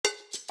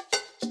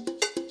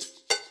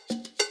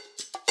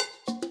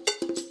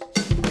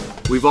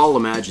We've all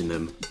imagined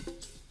them,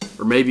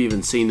 or maybe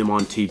even seen them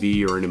on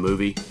TV or in a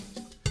movie.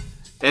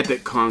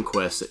 Epic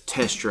conquests that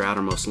test your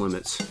outermost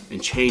limits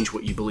and change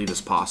what you believe is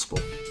possible.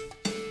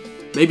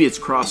 Maybe it's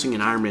crossing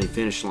an Ironman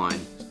finish line,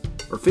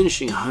 or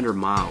finishing 100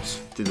 miles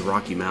through the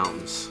Rocky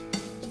Mountains.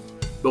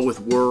 But with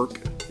work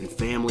and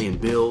family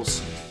and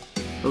bills,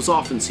 those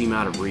often seem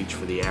out of reach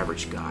for the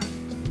average guy.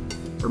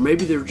 Or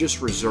maybe they're just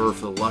reserved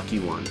for the lucky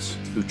ones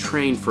who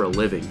train for a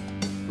living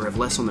or have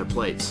less on their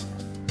plates.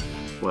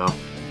 Well,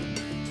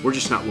 we're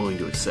just not willing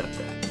to accept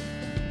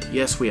that.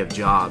 Yes, we have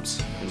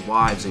jobs and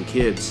wives and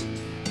kids,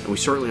 and we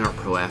certainly aren't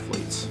pro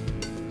athletes.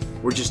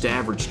 We're just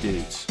average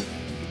dudes,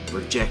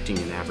 rejecting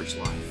an average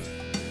life.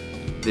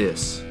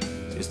 This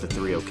is the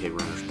 3 OK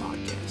Runners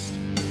podcast.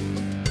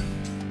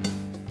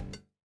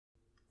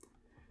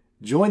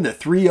 Join the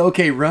 3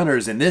 OK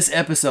Runners in this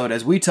episode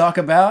as we talk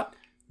about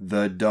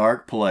the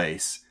dark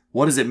place.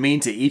 What does it mean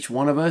to each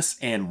one of us,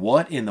 and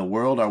what in the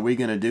world are we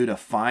going to do to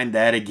find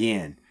that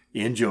again?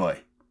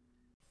 Enjoy.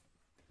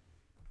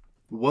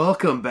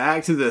 Welcome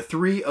back to the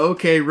 3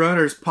 OK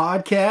Runners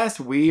podcast.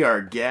 We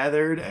are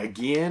gathered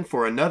again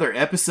for another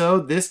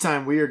episode. This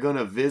time we are going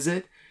to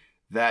visit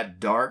that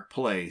dark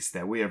place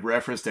that we have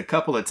referenced a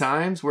couple of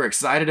times. We're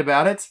excited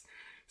about it.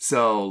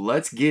 So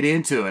let's get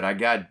into it. I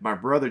got my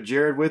brother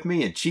Jared with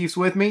me and Chief's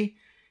with me,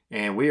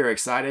 and we are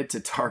excited to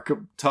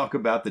talk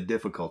about the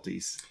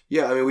difficulties.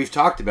 Yeah, I mean, we've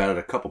talked about it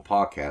a couple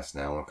podcasts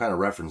now, and I've kind of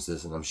referenced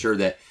this, and I'm sure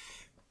that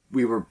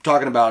we were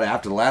talking about it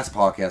after the last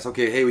podcast.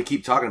 Okay, hey, we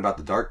keep talking about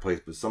the dark place,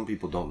 but some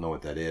people don't know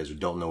what that is or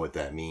don't know what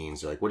that means.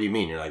 They're like, what do you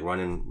mean? You're like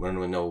running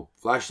with no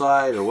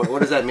flashlight? Or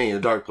what does that mean,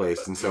 the dark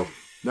place? And so...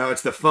 No,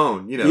 it's the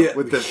phone,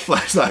 with the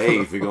flashlight. Hey,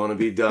 if you're going to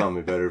be dumb,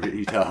 you better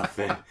be tough.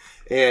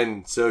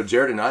 And so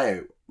Jared and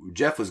I,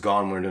 Jeff was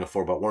gone. We were doing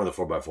one of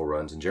the 4x4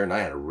 runs, and Jared and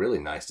I had a really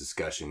nice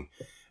discussion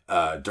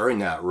during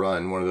that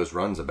run, one of those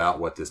runs about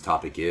what this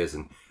topic is.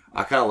 And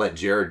I kind of let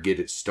Jared get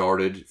it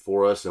started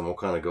for us, and we'll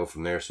kind of go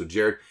from there. So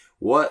Jared,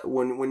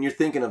 when you're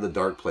thinking of the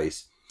dark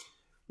place,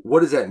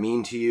 what does that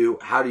mean to you?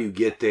 How do you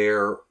get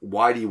there?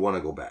 Why do you want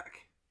to go back?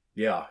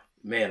 Yeah.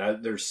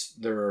 Man,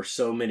 there are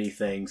so many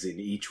things in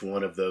each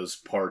one of those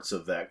parts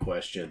of that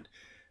question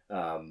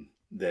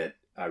that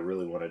I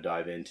really want to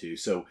dive into.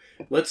 So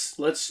let's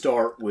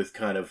start with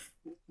kind of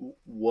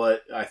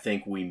what I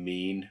think we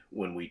mean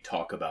when we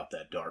talk about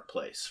that dark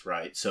place,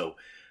 right? So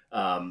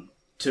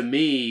to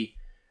me,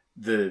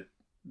 the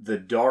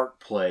dark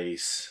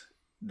place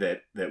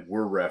that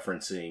we're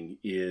referencing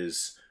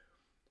is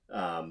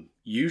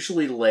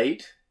usually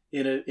late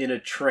in a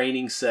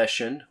training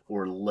session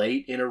or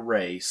late in a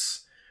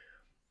race.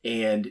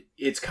 And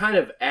it's kind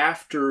of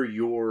after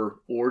your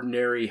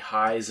ordinary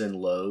highs and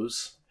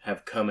lows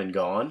have come and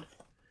gone,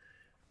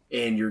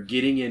 and you're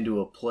getting into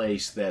a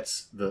place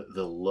that's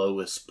the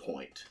lowest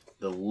point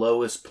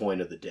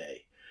of the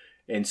day.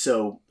 And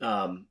so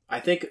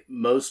I think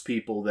most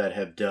people that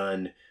have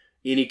done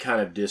any kind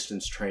of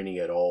distance training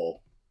at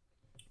all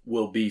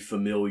will be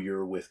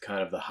familiar with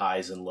kind of the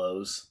highs and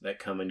lows that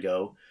come and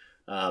go.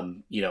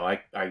 I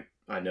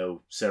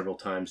know several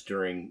times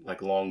during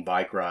like long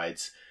bike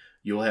rides,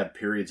 you'll have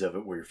periods of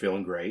it where you're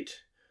feeling great.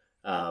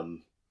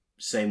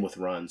 Same with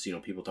runs.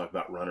 People talk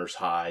about runner's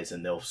highs,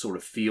 and they'll sort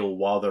of feel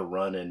while they're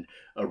running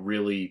a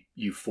really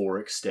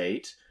euphoric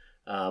state.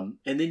 And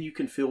then you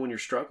can feel when you're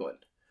struggling.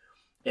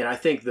 And I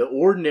think the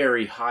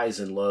ordinary highs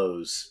and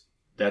lows,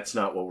 that's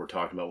not what we're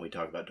talking about when we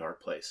talk about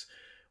dark place.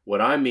 What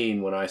I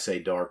mean when I say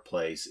dark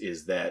place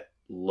is that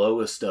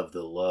lowest of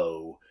the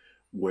low,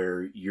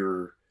 where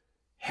you're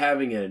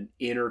having an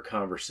inner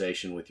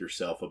conversation with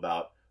yourself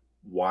about,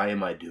 why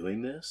am I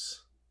doing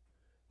this?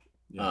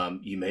 Yeah.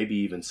 You may be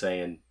even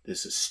saying,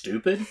 this is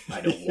stupid.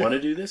 I don't want to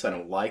do this. I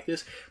don't like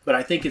this. But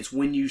I think it's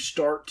when you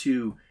start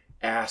to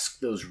ask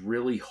those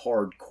really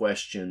hard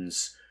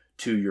questions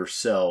to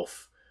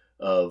yourself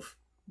of,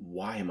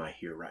 why am I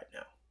here right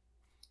now?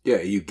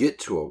 Yeah, you get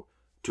to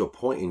a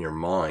point in your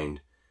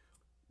mind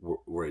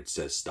where it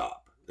says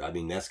stop. I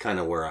mean, that's kind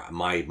of where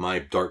my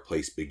dark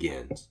place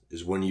begins,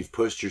 is when you've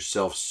pushed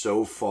yourself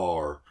so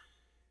far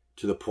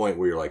to the point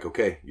where you're like,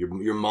 okay,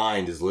 your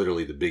mind is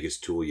literally the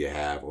biggest tool you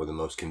have, or the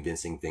most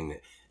convincing thing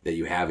that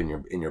you have in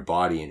your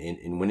body.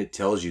 And when it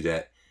tells you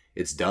that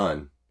it's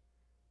done,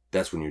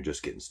 that's when you're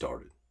just getting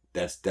started.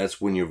 That's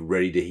when you're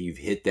ready you've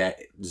hit that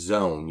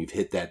zone, you've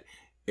hit that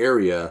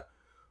area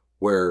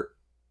where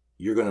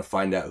you're going to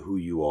find out who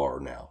you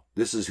are now.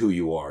 This is who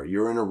you are.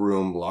 You're in a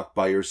room locked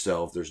by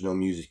yourself. There's no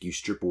music. You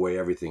strip away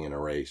everything in a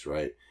race,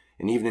 right?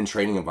 And even in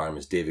training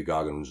environments, David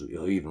Goggins,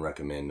 he'll even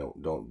recommend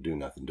don't do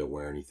nothing, don't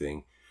wear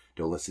anything.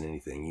 Don't listen to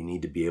anything. You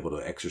need to be able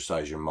to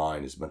exercise your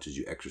mind as much as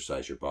you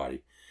exercise your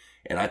body.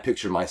 And I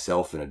picture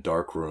myself in a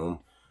dark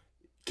room,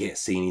 can't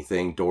see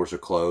anything, doors are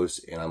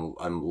closed, and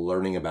I'm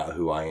learning about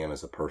who I am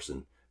as a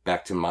person.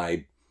 Back to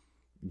my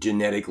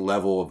genetic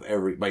level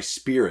of my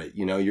spirit.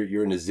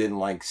 You're in a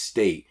Zen-like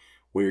state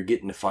where you're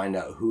getting to find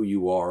out who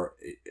you are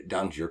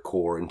down to your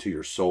core and to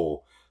your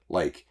soul.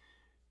 Like,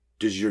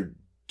 do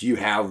you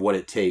have what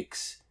it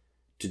takes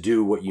to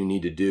do what you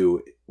need to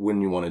do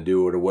when you want to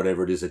do it, or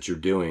whatever it is that you're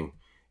doing?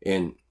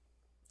 And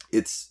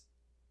it's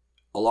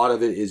a lot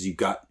of it is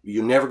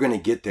you're never going to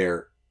get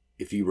there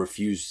if you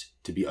refuse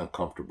to be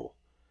uncomfortable.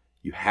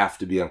 You have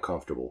to be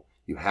uncomfortable.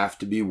 You have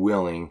to be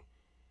willing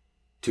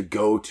to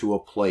go to a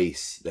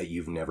place that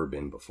you've never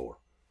been before.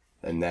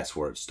 And that's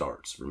where it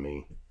starts for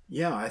me.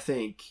 Yeah, I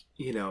think,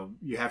 you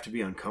have to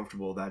be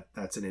uncomfortable.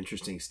 That's an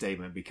interesting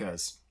statement,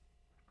 because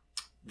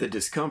the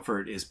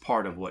discomfort is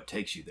part of what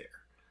takes you there.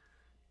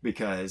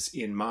 Because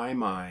in my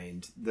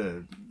mind,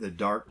 the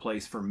dark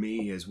place for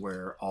me is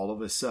where all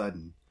of a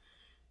sudden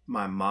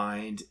my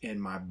mind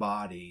and my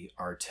body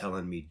are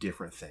telling me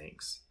different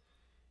things.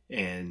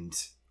 And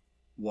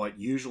what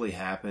usually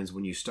happens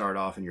when you start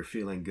off and you're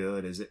feeling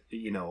good is,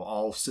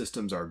 all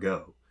systems are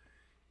go.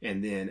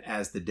 And then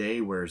as the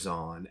day wears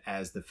on,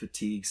 as the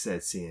fatigue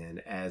sets in,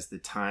 as the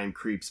time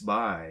creeps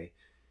by,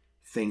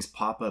 things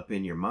pop up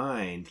in your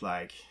mind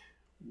like,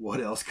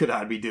 what else could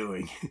I be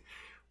doing?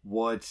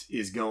 What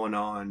is going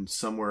on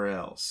somewhere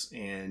else?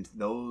 And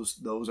those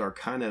are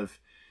kind of,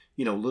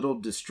 little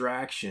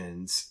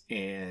distractions,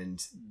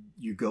 and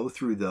you go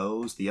through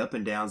those, the up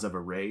and downs of a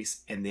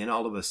race, and then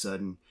all of a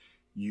sudden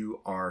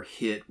you are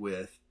hit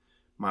with,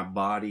 my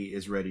body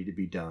is ready to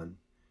be done.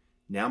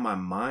 Now my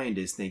mind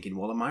is thinking,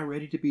 well, am I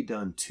ready to be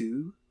done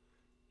too?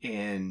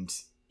 And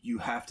you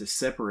have to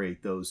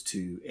separate those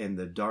two. And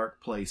the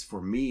dark place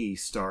for me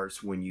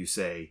starts when you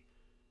say,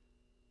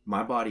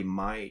 my body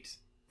might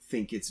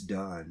think it's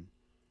done,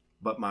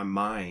 but my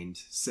mind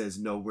says,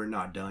 no, we're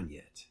not done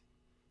yet.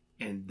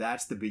 And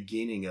that's the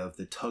beginning of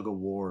the tug of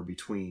war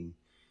between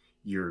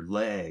your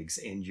legs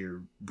and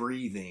your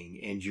breathing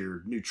and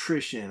your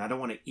nutrition. I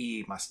don't want to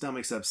eat. My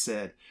stomach's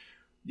upset.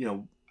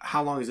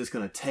 How long is this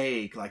going to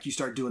take? Like, you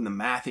start doing the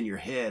math in your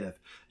head of,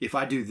 if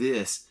I do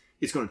this,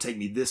 it's going to take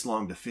me this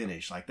long to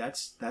finish. Like,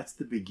 that's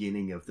the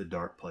beginning of the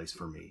dark place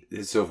for me.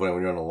 It's so funny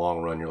when you're on a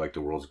long run, you're like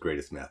the world's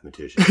greatest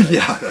mathematician. Right?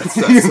 Yeah,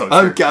 that's so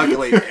I'm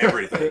calculating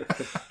everything.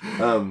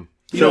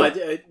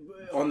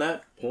 On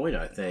that point,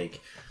 I think,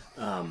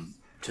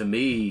 to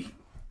me,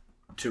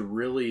 to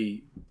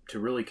really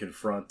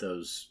confront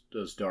those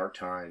dark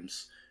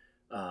times,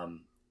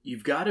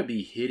 you've got to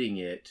be hitting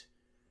it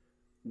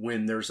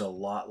when there's a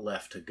lot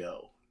left to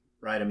go,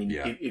 right? I mean,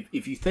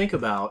 if you think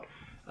about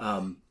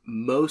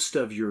most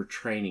of your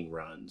training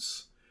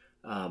runs,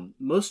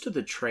 most of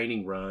the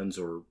training runs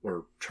or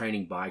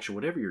training bikes or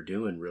whatever you're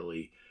doing,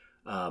 really,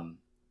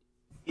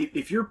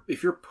 if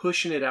you're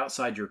pushing it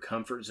outside your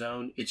comfort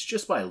zone, it's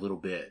just by a little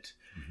bit.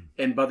 Mm-hmm.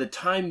 And by the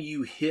time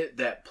you hit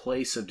that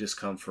place of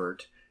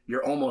discomfort,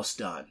 you're almost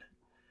done.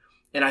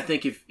 And I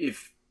think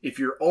if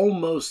you're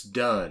almost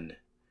done,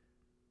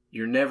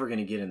 you're never going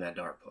to get in that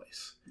dark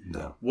place.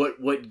 No.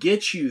 What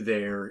gets you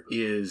there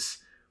is,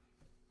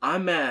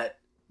 I'm at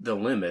the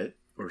limit,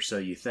 or so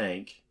you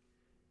think,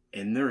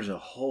 and there's a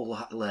whole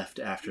lot left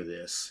after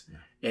this.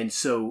 Yeah. And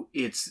so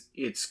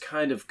it's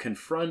kind of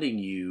confronting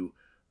you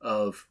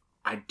of,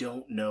 I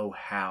don't know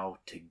how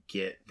to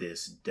get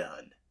this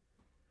done.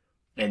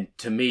 And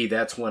to me,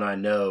 that's when I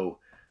know,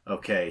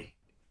 okay,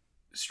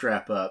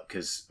 strap up,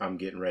 because I'm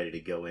getting ready to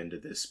go into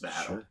this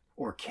battle. Sure.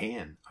 Or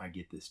can I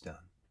get this done?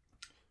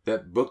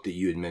 That book that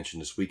you had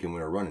mentioned this weekend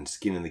when we were running,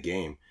 Skin in the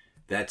Game,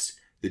 that's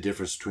the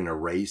difference between a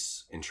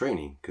race and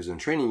training. Because in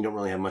training, you don't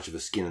really have much of a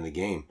skin in the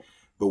game.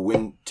 But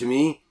when, to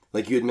me,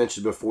 like you had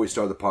mentioned before we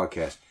started the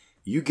podcast,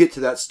 you get to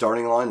that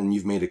starting line and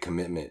you've made a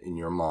commitment in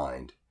your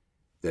mind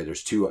that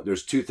there's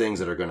two things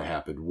that are going to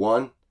happen.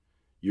 One,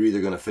 you're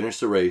either going to finish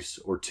the race,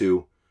 or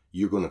two,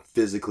 you're going to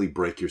physically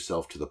break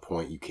yourself to the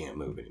point you can't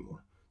move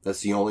anymore.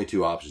 That's the only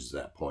two options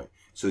at that point.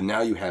 So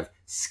now you have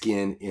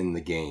skin in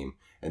the game,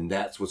 and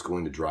that's what's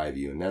going to drive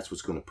you, and that's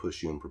what's going to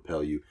push you and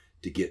propel you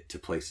to get to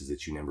places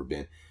that you've never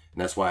been.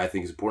 And that's why I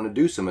think it's important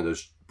to do some of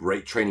those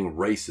great training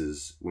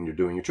races when you're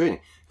doing your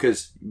training,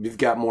 because you've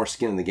got more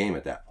skin in the game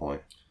at that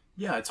point.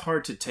 Yeah, it's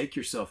hard to take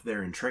yourself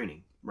there in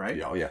training, right?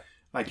 Oh, yeah.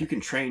 Like, you can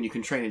train,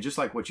 and just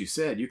like what you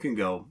said, you can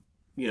go,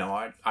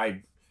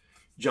 I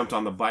jumped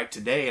on the bike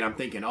today and I'm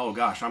thinking, oh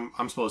gosh,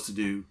 I'm supposed to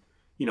do,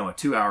 a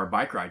 2-hour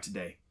bike ride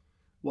today.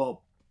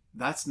 Well,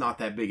 that's not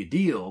that big a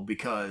deal,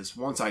 because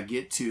once I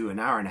get to an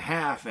hour and a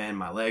half and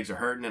my legs are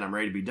hurting and I'm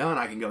ready to be done,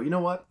 I can go, you know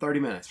what, 30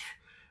 minutes.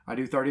 I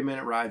do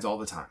 30-minute rides all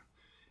the time.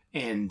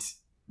 And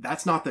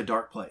that's not the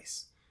dark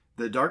place.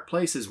 The dark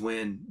place is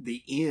when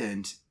the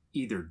end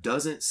either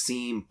doesn't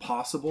seem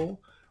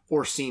possible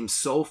or seems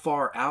so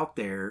far out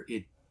there,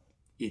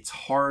 it's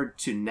hard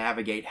to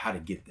navigate how to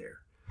get there.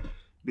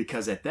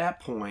 Because at that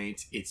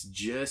point, it's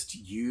just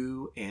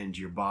you and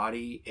your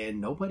body, and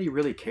nobody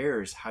really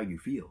cares how you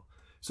feel.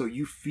 So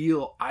you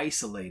feel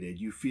isolated,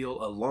 you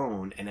feel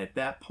alone, and at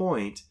that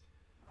point,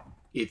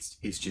 it's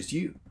just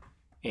you.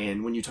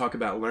 And when you talk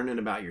about learning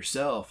about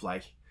yourself,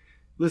 like,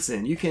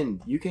 listen, you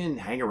can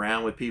hang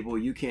around with people,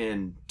 you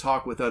can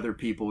talk with other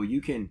people, you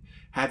can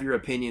have your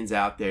opinions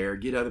out there,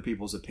 get other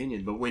people's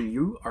opinions, but when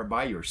you are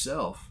by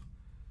yourself,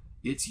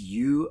 it's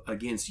you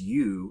against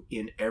you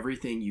in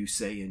everything you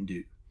say and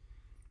do.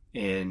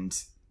 And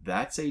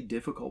that's a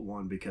difficult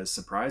one because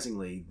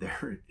surprisingly,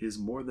 there is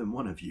more than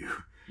one of you.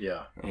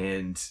 Yeah.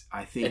 And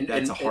I think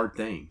that's a hard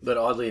thing. But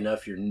oddly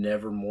enough, you're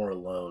never more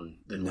alone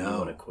than when you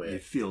want to quit.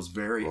 It feels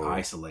very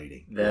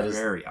isolating. That is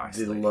very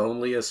isolating. The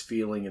loneliest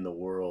feeling in the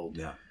world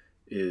Yeah.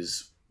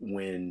 is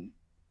when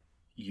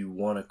you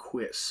want to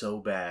quit so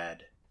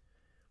bad,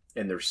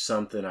 and there's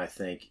something, I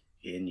think,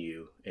 in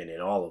you and in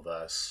all of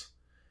us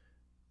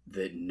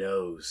that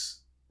knows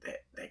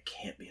that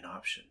can't be an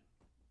option.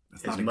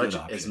 That's not a good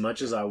option. As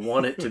much as I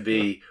want it to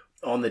be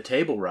on the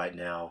table right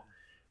now,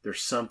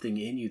 there's something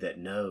in you that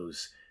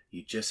knows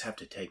you just have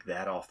to take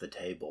that off the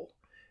table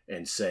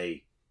and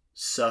say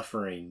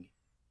suffering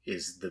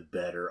is the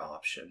better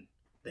option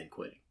than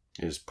quitting.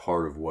 Is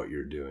part of what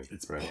you're doing.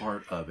 It's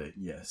part of it,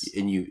 yes.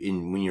 And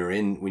when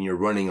you're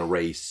running a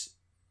race,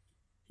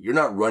 you're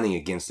not running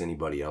against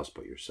anybody else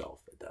but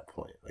yourself at that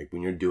point. Like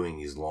when you're doing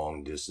these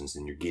long distance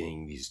and you're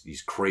getting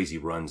these crazy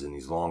runs and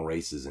these long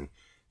races, and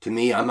to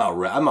me, I'm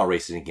not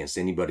racing against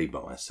anybody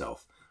but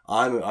myself.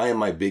 I am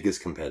my biggest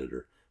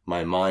competitor.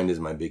 My mind is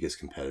my biggest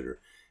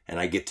competitor, and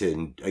I get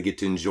to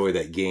enjoy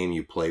that game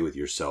you play with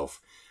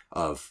yourself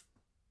of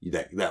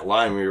that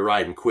line where you're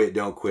riding, quit,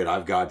 don't quit.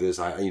 I've got this.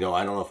 I don't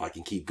know if I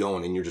can keep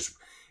going, and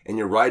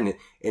you're riding it.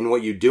 And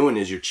what you're doing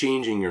is you're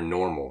changing your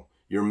normal.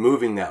 You're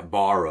moving that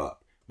bar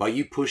up. By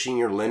you pushing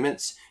your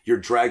limits, you're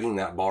dragging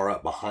that bar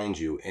up behind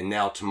you. And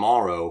now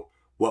tomorrow,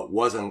 what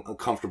wasn't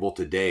uncomfortable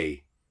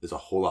today is a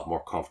whole lot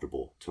more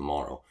comfortable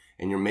tomorrow.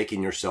 And you're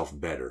making yourself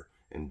better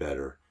and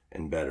better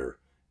and better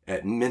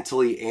at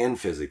mentally and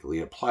physically.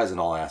 It applies in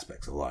all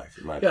aspects of life.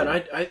 In my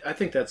opinion. And I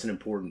think that's an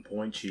important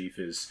point, Chief,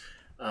 is,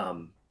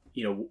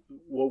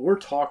 what we're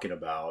talking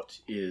about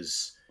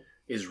is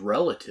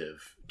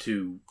relative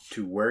to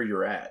where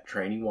you're at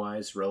training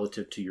wise,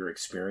 relative to your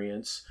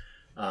experience.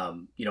 I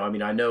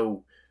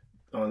know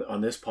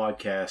on this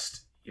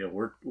podcast,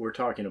 we're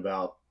talking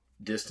about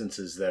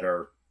distances that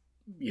are,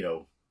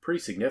 pretty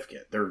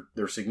significant.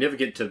 They're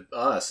significant to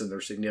us, and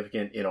they're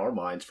significant in our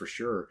minds for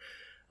sure.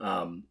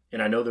 And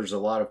I know there's a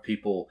lot of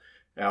people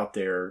out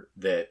there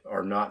that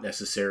are not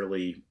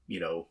necessarily,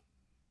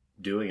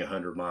 doing a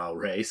 100-mile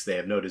race. They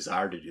have no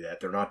desire to do that.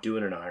 They're not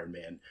doing an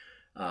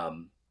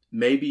Ironman.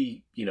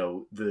 Maybe,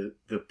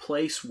 the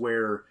place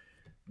where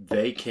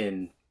they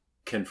can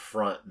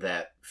confront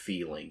that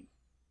feeling,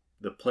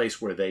 the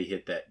place where they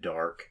hit that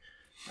dark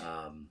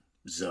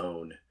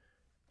zone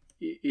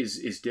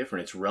is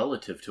different. It's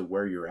relative to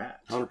where you're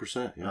at.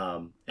 100%.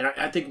 Yeah. And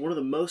I think one of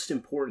the most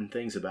important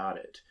things about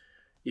it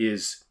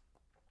is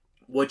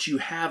what you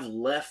have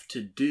left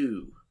to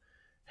do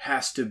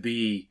has to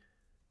be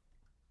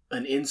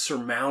an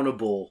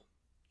insurmountable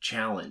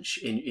challenge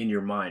in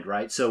your mind,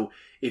 right? So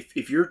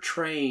if you're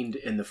trained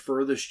and the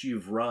furthest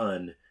you've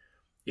run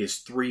is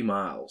 3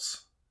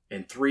 miles,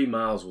 and 3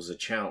 miles was a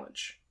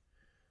challenge,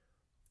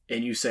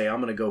 and you say,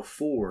 I'm going to go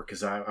 4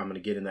 because I'm going to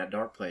get in that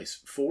dark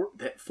place. 4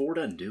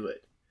 doesn't do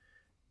it.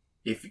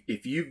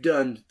 If you've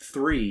done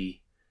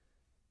 3,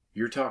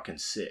 you're talking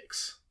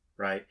 6,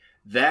 right?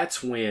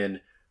 That's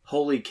when,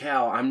 holy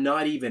cow, I'm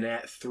not even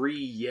at 3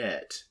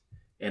 yet,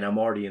 and I'm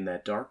already in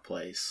that dark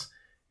place,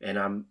 and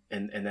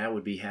that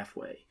would be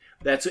halfway.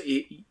 That's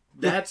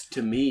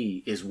to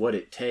me is what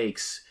it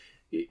takes,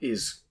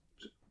 is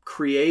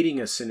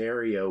creating a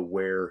scenario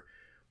where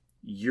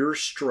you're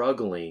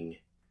struggling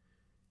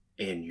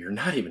and you're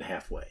not even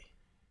halfway.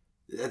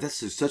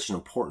 That's such an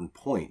important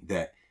point,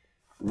 that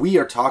we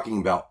are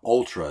talking about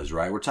ultras,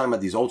 right? We're talking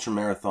about these ultra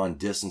marathon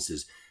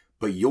distances,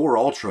 but your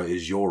ultra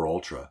is your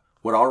ultra.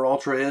 What our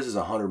ultra is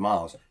 100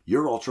 miles.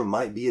 Your ultra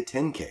might be a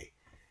 10K.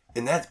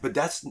 But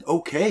that's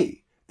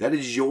okay. That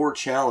is your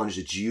challenge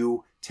that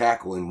you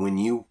tackle. And when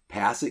you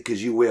pass it,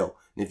 because you will,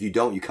 and if you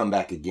don't, you come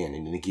back again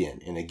and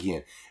again and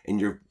again. And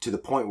you're to the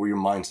point where your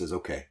mind says,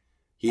 okay,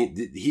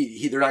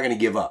 they're not going to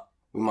give up.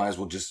 We might as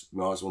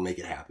well make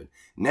it happen.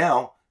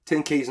 Now,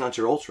 10K is not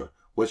your ultra.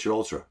 What's your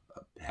ultra?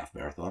 A half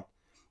marathon.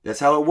 That's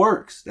how it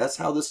works. That's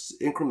how this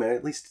increment,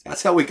 at least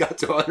that's how we got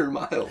to 100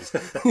 miles,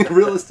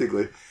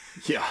 realistically.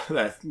 Yeah,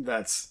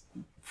 that's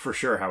for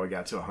sure how we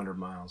got to 100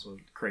 miles. A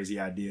crazy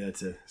idea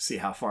to see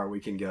how far we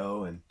can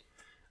go. And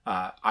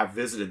I've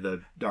visited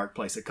the dark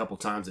place a couple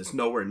times. It's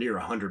nowhere near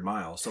 100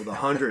 miles. So the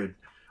 100,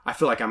 I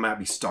feel like I might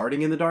be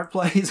starting in the dark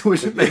place,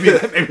 which maybe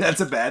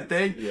that's a bad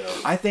thing. Yeah.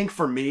 I think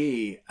for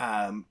me,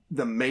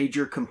 the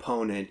major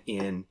component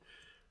in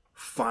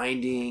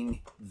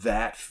finding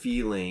that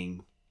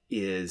feeling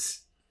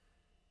is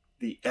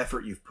the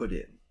effort you've put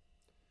in.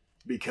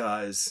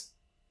 Because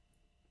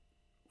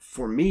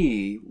for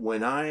me,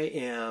 when I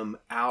am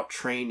out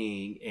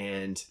training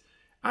and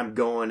I'm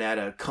going at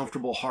a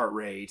comfortable heart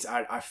rate,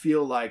 I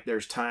feel like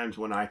there's times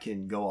when I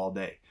can go all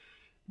day.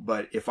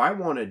 But if I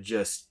want to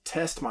just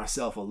test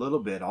myself a little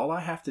bit, all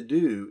I have to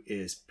do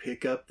is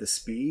pick up the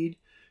speed,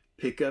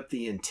 pick up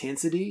the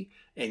intensity,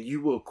 and you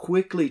will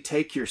quickly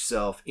take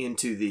yourself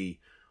into the,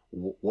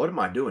 what am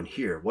I doing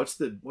here? What's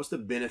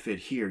the benefit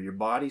here? Your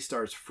body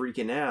starts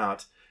freaking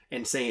out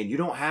and saying, you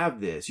don't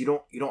have this.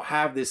 You don't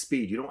have this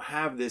speed. You don't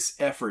have this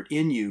effort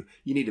in you.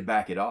 You need to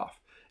back it off.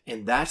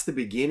 And that's the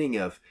beginning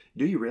of,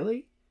 do you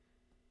really?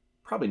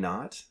 Probably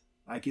not.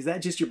 Like, is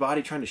that just your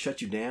body trying to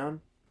shut you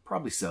down?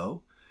 Probably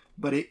so.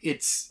 But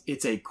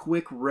it's a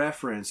quick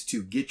reference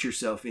to get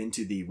yourself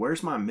into the,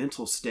 where's my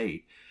mental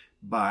state,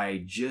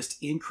 by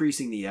just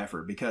increasing the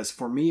effort. Because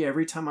for me,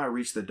 every time I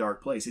reach the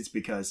dark place, it's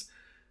because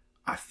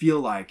I feel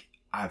like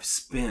I've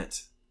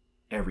spent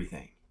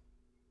everything,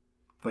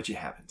 but you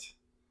haven't.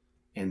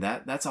 And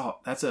that's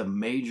a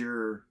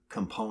major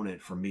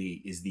component for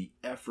me, is the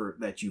effort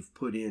that you've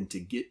put in to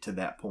get to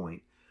that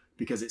point,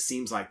 because it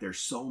seems like there's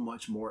so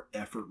much more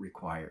effort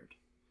required.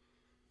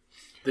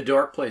 The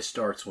dark place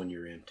starts when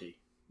you're empty.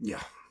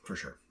 Yeah, for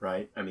sure.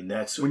 Right? I mean,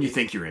 that's when you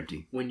think you're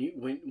empty. When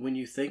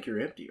you think you're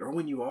empty, or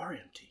when you are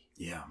empty.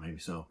 Yeah, maybe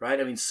so.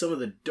 Right? I mean, some of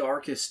the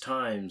darkest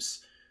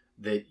times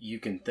that you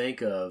can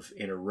think of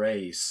in a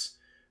race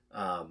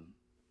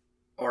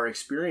are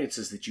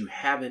experiences that you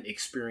haven't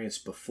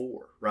experienced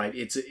before, right?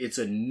 It's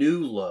a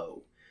new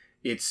low.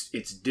 It's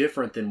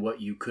different than what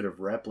you could have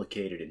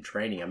replicated in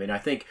training. I mean, I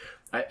think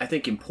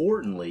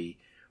importantly,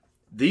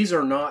 these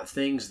are not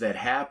things that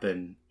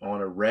happen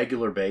on a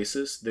regular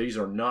basis. These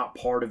are not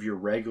part of your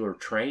regular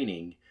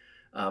training,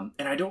 and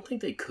I don't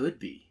think they could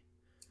be.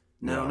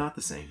 No, not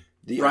the same.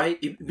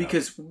 Right?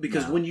 Because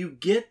when you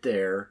get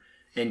there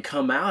and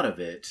come out of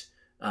it,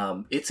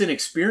 it's an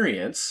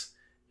experience,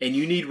 and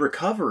you need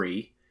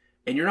recovery,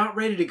 and you're not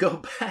ready to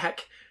go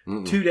back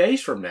 2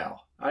 days from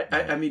now.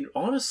 I mean,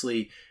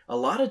 honestly, a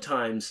lot of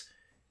times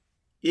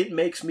it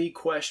makes me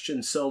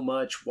question so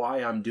much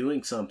why I'm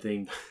doing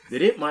something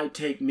that it might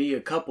take me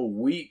a couple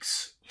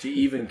weeks to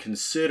even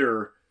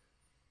consider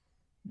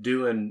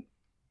doing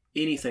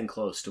anything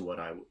close to what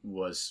I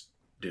was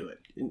doing.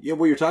 Yeah,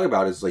 what you're talking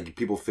about is like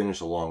people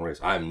finish a long race.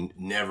 I'm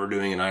never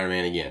doing an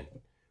Ironman again,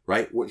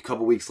 right? A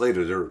couple weeks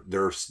later,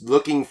 they're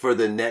looking for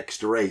the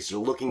next race. They're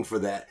looking for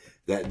that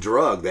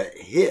drug, that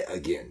hit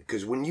again.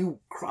 Because when you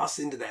cross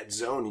into that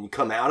zone and you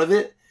come out of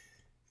it,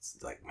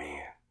 it's like,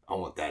 man, I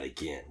want that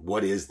again.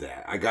 What is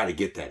that? I got to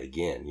get that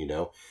again, you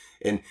know?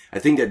 And I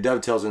think that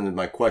dovetails into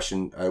my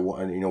question.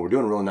 We're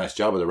doing a really nice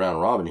job of the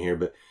round robin here,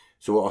 but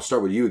so I'll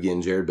start with you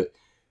again, Jared. But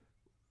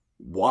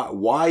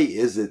why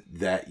is it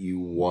that you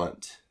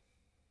want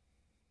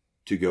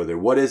to go there?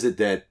 What is it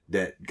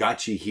that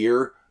got you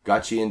here,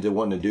 got you into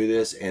wanting to do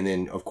this? And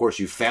then, of course,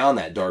 you found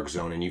that dark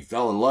zone and you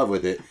fell in love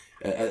with it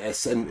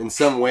in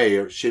some way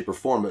or shape or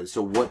form. But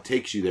so what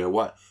takes you there?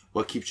 What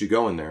keeps you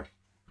going there?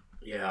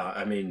 Yeah,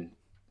 I mean,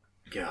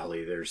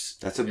 golly,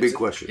 that's a big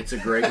question. It's a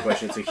great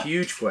question. It's a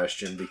huge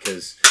question,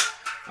 because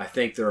I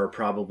think there are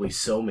probably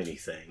so many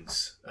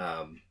things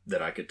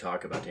that I could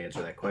talk about to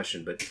answer that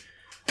question. But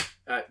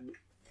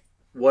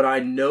what I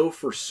know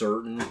for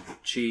certain,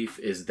 Chief,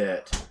 is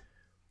that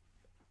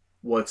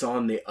what's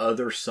on the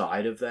other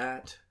side of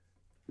that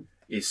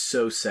is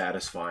so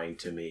satisfying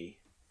to me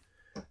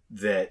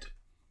that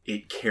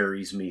it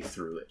carries me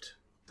through it,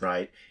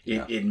 right?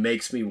 It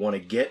makes me want to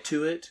get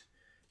to it,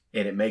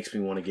 and it makes me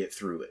want to get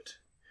through it,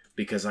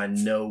 because I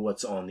know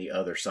what's on the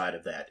other side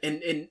of that.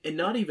 And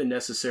not even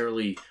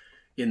necessarily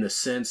in the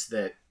sense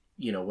that,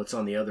 what's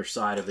on the other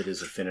side of it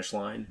is a finish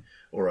line,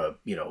 or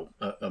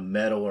a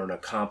medal or an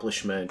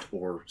accomplishment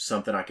or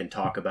something I can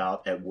talk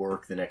about at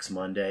work the next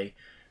Monday.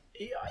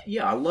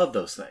 Yeah, I love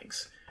those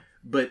things.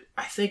 But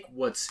I think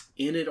what's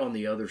in it on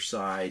the other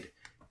side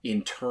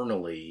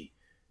internally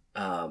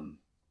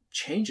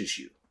changes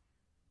you.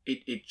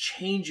 It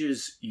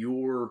changes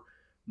your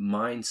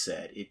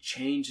mindset. It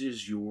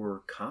changes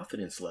your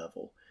confidence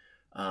level.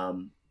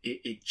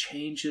 It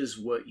changes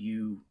what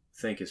you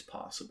think is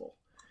possible.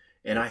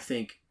 And I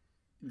think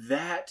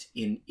that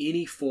in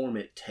any form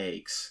it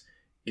takes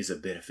is a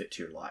benefit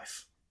to your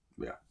life.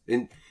 Yeah.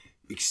 And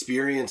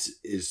experience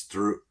is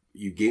through,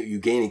 you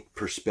gain a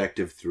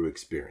perspective through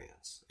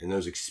experience. And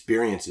those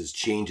experiences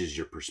changes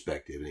your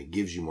perspective, and it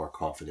gives you more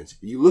confidence.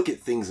 You look at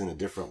things in a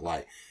different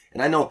light.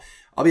 And I know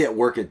I'll be at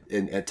work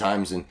at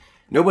times, and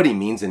nobody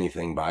means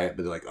anything by it,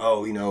 but they're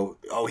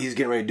like, he's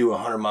getting ready to do a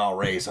 100-mile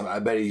race. I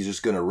bet he's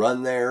just going to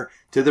run there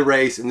to the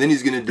race, and then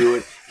he's going to do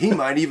it. He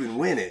might even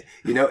win it,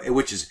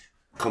 which is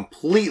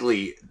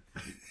completely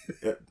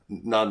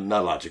not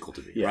logical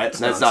to me, yeah, right?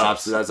 That's not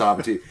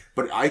opportunity.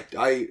 But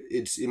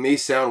it may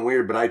sound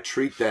weird, but I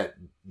treat that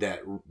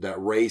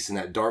race and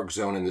that dark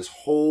zone and this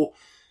whole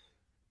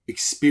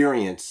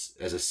experience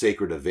as a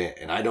sacred event,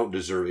 and I don't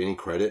deserve any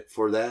credit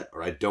for that,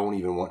 or I don't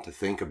even want to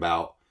think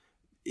about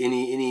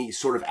any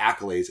sort of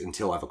accolades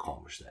until I've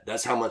accomplished that.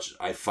 That's how much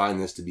I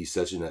find this to be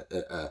such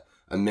a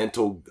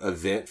mental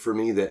event for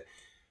me, that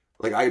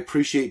like I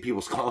appreciate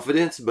people's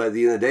confidence, but at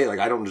the end of the day, like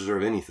I don't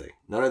deserve anything.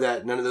 None of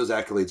those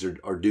accolades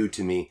are due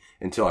to me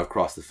until I've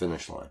crossed the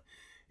finish line.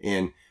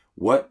 And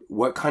what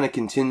kind of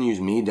continues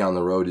me down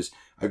the road is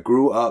I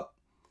grew up,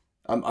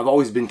 I've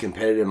always been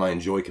competitive. I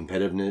enjoy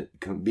competitiveness,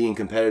 being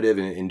competitive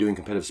and doing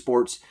competitive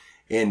sports,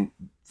 and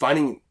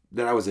finding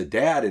that I was a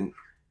dad, and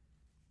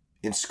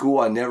in school,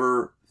 I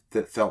never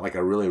felt like I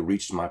really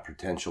reached my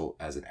potential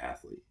as an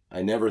athlete.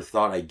 I never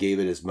thought I gave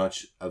it as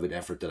much of an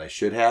effort that I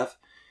should have.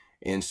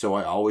 And so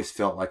I always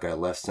felt like I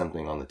left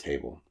something on the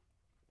table.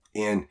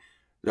 And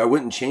I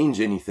wouldn't change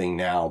anything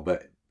now,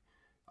 but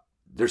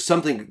there's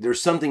something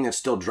that's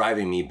still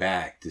driving me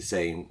back to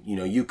saying,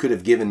 you could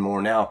have given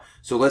more now.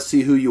 So let's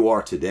see who you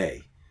are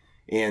today.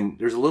 And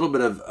there's a little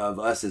bit of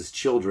us as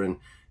children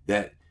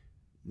that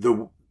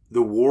the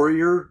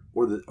warrior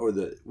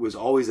was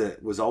always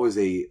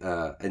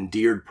a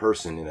endeared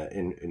person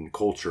in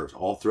culture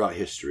all throughout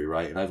history,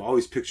 right? And I've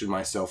always pictured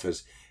myself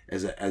as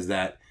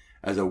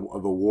a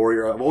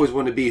warrior. I've always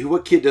wanted to be.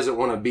 What kid doesn't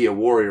want to be a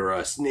warrior, or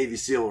a Navy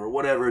SEAL, or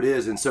whatever it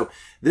is? And so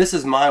this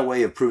is my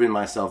way of proving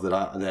myself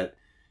that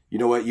you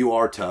know what, you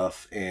are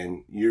tough,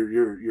 and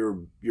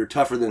you're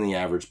tougher than the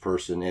average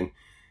person.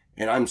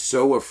 And I'm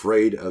so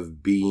afraid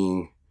of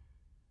being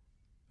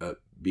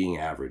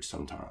average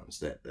sometimes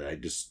that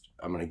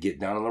I'm going to get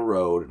down on the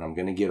road, and I'm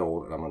going to get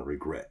old, and I'm going to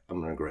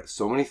regret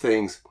so many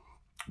things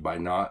by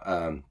not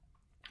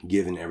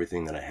giving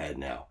everything that I had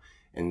now.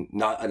 And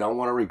I don't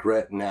want to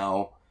regret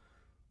now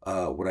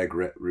what I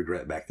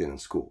regret back then in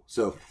school.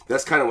 So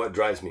that's kind of what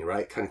drives me,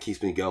 right? Kind of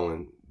keeps me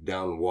going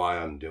down why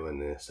I'm doing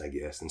this, I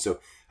guess. And so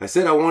I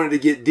said I wanted to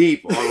get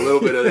deep on a little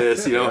bit of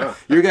this, Yeah.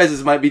 Your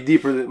guys' might be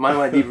deeper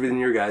than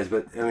your guys,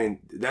 but I mean,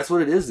 that's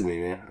what it is to me,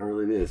 man. It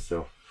really is.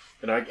 So,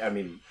 And I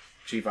mean,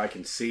 Chief, I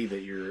can see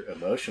that you're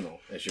emotional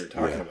as you're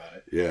talking about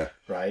it. Yeah.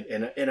 Right.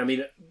 And I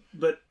mean,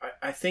 but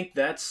I think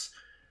that's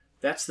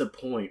the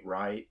point,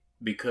 right?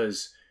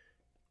 Because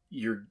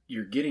you're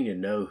getting to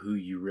know who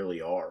you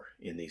really are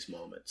in these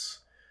moments.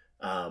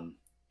 And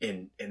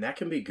that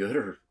can be good,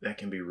 or that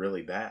can be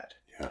really bad.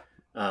 Yeah.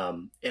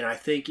 And I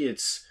think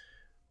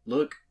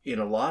look, in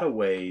a lot of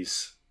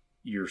ways,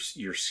 you're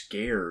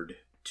scared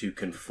to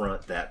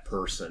confront that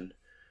person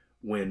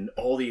when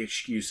all the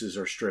excuses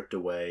are stripped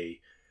away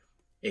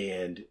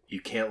and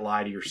you can't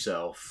lie to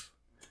yourself.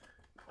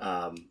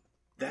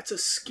 That's a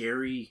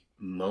scary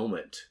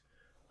moment.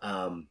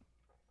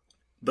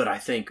 But I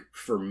think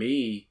for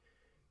me,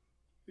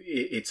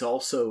 it's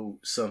also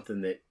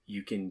something that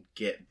you can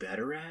get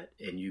better at,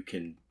 and you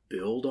can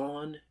build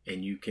on,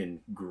 and you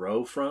can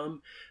grow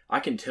from. I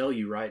can tell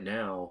you right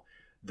now,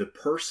 the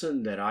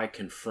person that I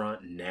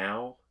confront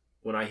now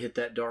when I hit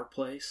that dark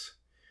place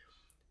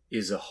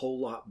is a whole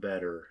lot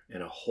better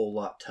and a whole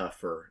lot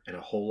tougher and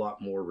a whole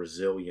lot more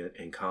resilient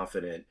and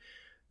confident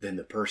than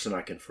the person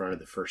I confronted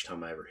the first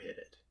time I ever hit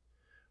it.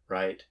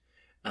 Right?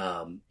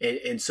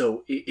 And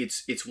so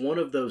it's one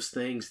of those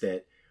things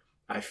that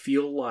I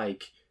feel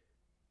like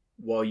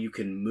while you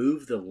can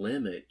move the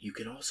limit, you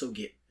can also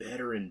get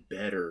better and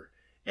better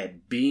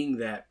at being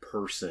that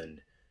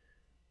person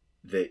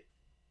that,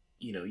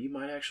 you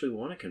might actually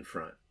want to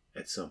confront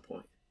at some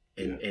point.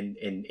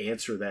 And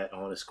answer that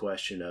honest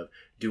question of,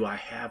 do I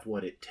have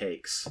what it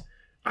takes?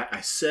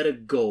 I set a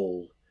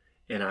goal,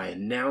 and I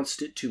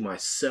announced it to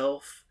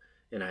myself,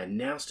 and I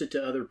announced it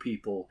to other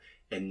people,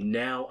 and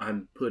now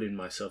I'm putting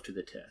myself to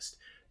the test.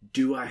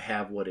 Do I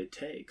have what it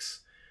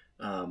takes?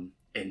 And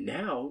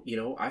now,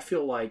 I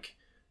feel like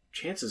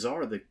chances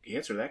are the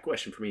answer to that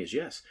question for me is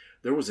yes.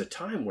 There was a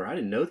time where I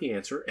didn't know the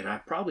answer, and I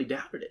probably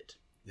doubted it.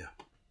 Yeah.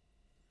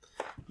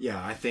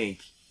 Yeah, I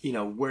think,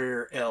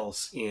 where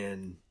else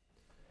in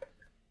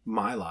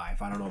my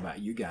life, I don't know about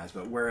you guys,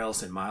 but where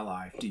else in my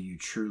life do you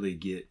truly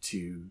get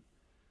to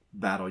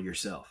battle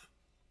yourself?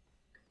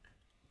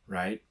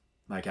 Right?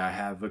 Like, I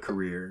have a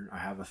career, I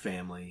have a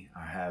family,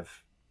 I have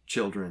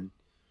children.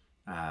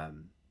 I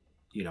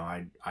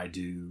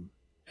do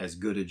as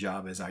good a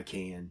job as I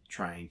can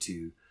trying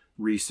to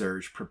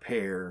research,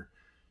 prepare,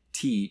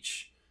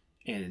 teach,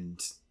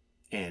 and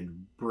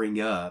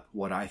bring up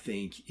what I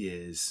think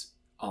is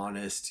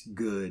honest,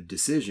 good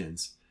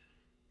decisions.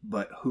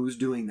 But who's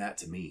doing that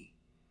to me?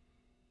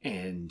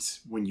 And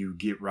when you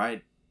get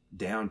right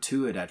down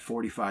to it, at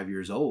 45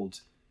 years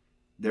old,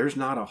 there's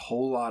not a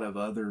whole lot of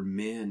other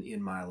men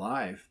in my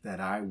life that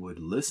I would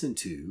listen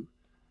to.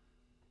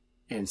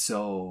 And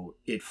so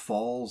it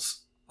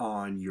falls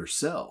on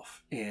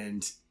yourself.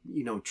 And,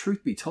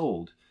 truth be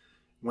told,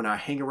 when I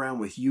hang around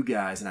with you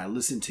guys and I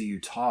listen to you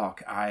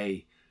talk,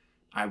 I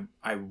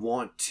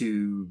want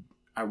to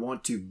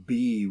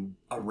be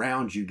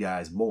around you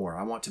guys more.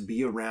 I want to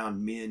be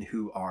around men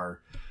who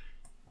are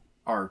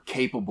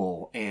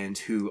capable and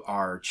who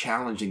are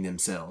challenging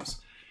themselves.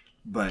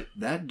 But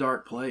that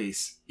dark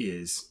place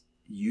is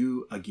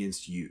you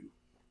against you.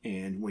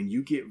 And when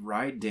you get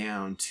right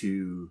down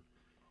to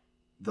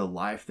the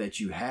life that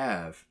you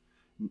have,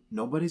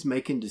 nobody's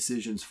making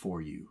decisions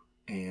for you.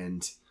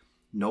 And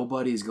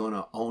nobody's going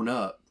to own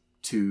up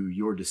to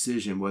your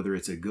decision, whether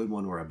it's a good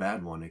one or a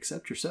bad one,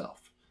 except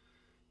yourself.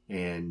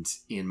 And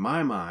in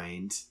my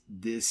mind,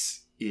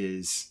 this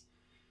is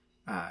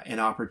an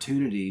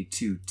opportunity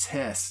to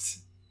test,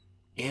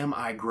 am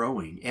I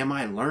growing? Am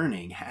I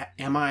learning?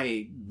 Am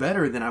I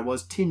better than I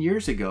was 10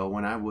 years ago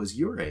when I was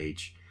your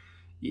age?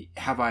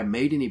 Have I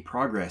made any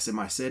progress? Am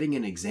I setting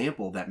an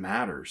example that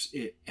matters?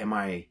 Am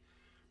I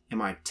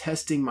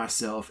testing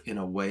myself in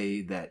a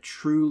way that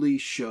truly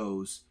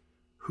shows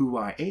who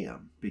I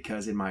am?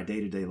 Because in my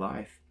day-to-day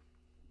life,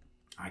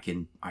 I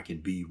can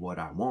be what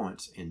I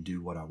want and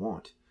do what I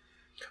want.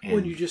 And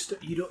Well,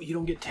 you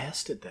don't get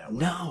tested that way.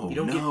 No, you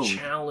don't no. get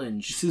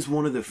challenged. This is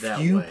one of the that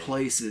few way.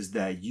 places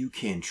that you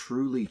can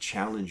truly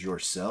challenge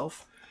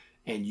yourself,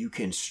 and you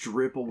can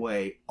strip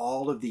away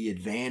all of the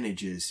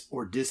advantages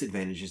or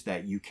disadvantages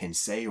that you can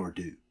say or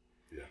do.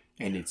 Yeah.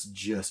 And it's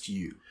just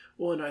you.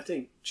 Well, and I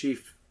think,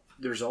 Chief,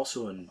 there's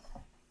also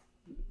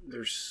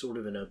there's sort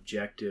of an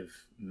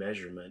objective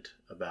measurement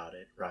about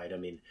it, right? I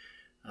mean,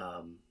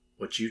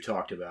 what you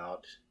talked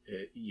about,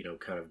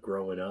 kind of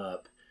growing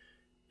up,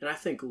 and I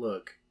think,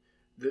 look,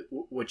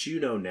 what you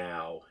know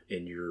now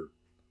in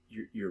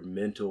your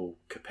mental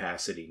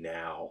capacity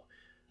now,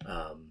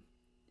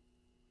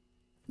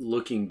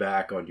 looking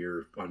back on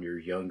your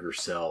younger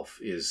self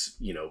is,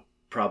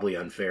 probably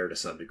unfair to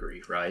some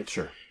degree, right?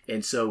 Sure.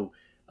 And so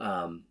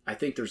I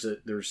think there's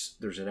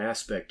an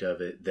aspect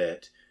of it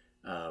that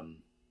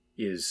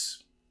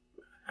is,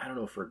 I don't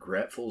know if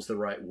regretful is the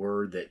right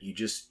word, that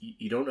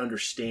you don't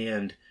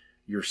understand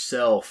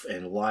yourself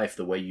and life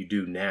the way you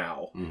do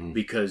now,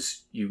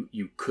 because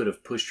you could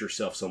have pushed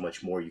yourself so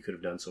much more, you could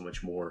have done so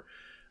much more,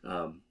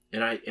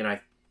 and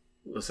I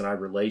listen, I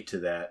relate to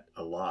that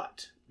a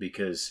lot,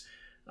 because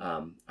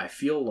I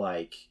feel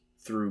like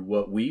through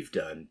what we've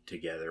done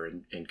together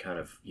and kind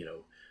of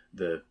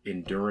the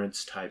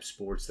endurance type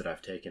sports that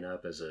I've taken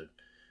up as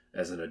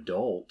an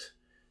adult,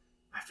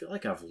 I feel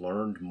like I've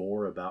learned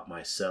more about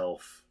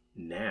myself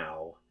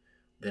now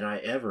than I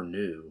ever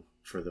knew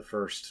for the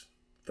first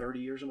 30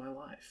 years of my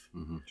life.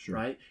 Sure.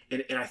 Right.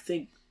 And I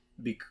think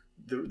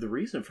the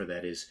reason for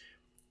that is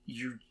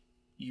you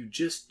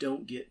just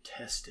don't get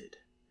tested.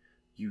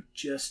 You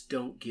just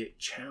don't get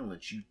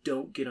challenged. You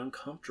don't get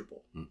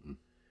uncomfortable.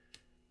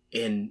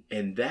 And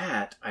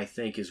that, I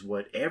think, is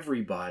what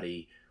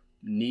everybody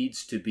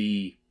needs to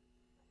be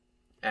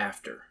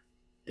after.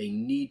 They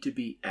need to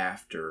be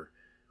after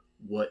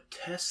what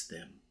tests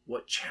them,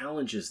 what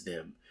challenges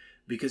them.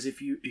 Because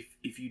if you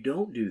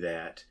don't do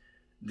that,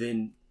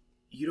 then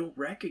you don't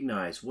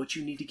recognize what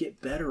you need to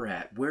get better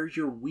at, where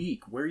you're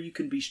weak, where you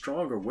can be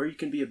stronger, where you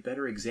can be a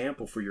better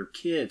example for your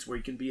kids, where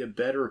you can be a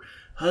better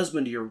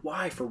husband to your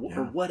wife or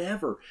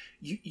whatever.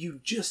 You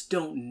just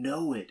don't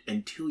know it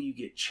until you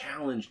get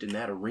challenged in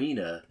that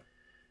arena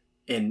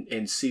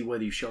and see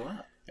whether you show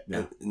up.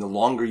 And the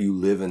longer you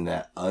live in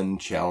that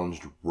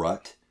unchallenged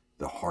rut,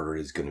 the harder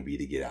it is going to be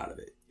to get out of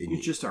it. And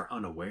You just are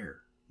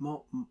unaware.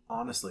 Well,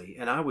 honestly,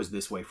 and I was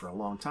this way for a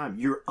long time.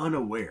 You're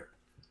unaware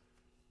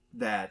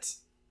that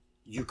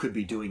you could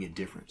be doing it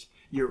different.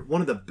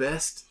 One of the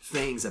best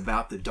things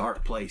about the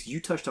dark place, you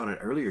touched on it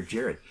earlier,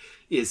 Jared,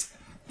 is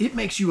it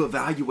makes you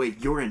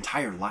evaluate your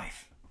entire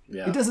life.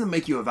 Yeah. It doesn't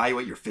make you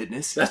evaluate your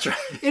fitness. That's right.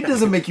 It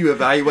doesn't make you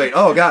evaluate,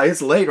 oh God,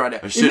 it's late right now.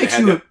 I should have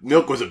had that.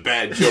 Milk was a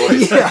bad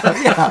choice.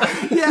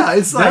 yeah.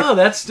 It's like, No,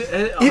 that's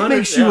it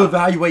makes you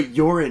evaluate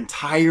your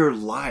entire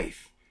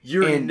life.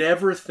 You're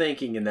never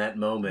thinking in that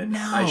moment,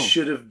 No. I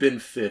should have been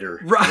fitter.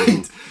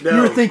 Right. No.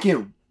 You're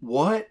thinking,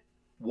 what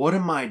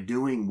am I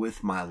doing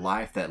with my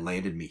life that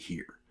landed me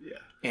here? Yeah.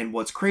 And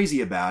what's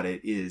crazy about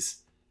it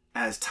is,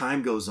 as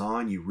time goes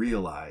on, you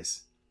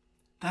realize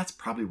that's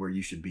probably where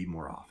you should be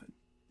more often.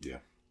 Yeah.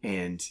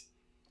 And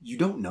you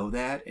don't know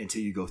that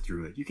until you go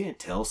through it. You can't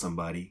tell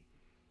somebody,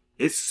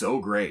 it's so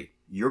great.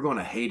 You're going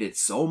to hate it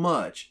so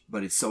much,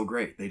 but it's so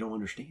great. They don't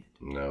understand.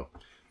 No.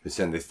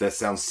 That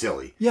sounds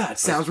silly. Yeah, it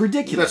sounds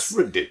ridiculous. That's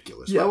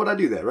ridiculous. Yeah. Why would I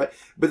do that, right?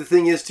 But the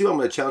thing is, too, I'm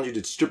going to challenge you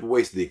to strip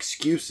away the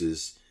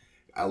excuses.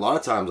 A lot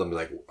of times I'm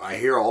like, I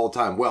hear all the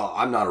time, well,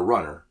 I'm not a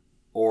runner,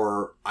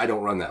 or I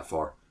don't run that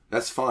far.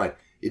 That's fine.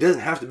 It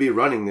doesn't have to be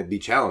running to be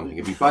challenging.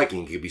 It could be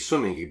biking, it could be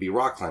swimming, it could be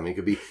rock climbing, it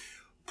could be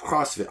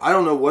CrossFit. I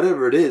don't know,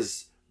 whatever it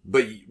is,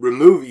 but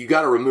you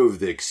got to remove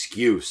the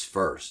excuse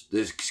first. The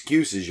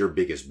excuse is your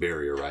biggest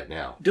barrier right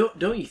now.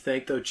 Don't you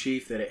think, though,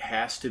 Chief, that it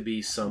has to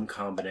be some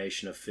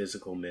combination of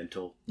physical,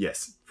 mental?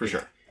 Yes, for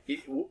sure.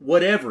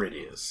 Whatever it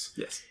is.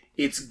 Yes.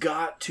 It's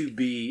got to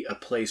be a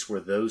place where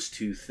those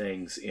two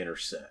things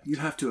intersect. You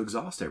have to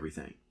exhaust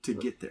everything to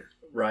get there.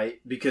 Right?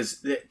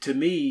 Because to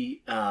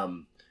me,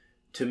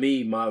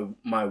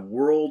 my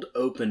world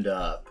opened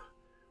up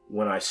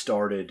when I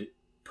started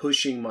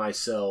pushing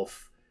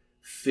myself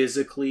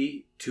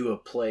physically to a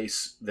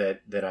place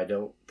that I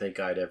don't think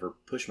I'd ever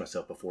pushed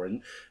myself before.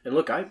 And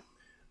look, I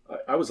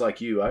was like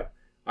you.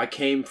 I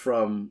came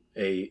from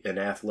an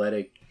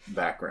athletic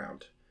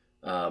background.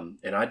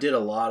 And I did a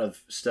lot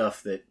of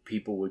stuff that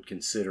people would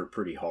consider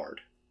pretty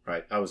hard,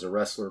 right? I was a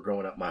wrestler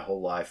growing up my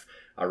whole life.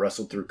 I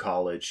wrestled through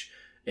college,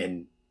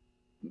 and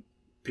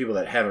people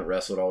that haven't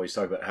wrestled always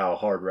talk about how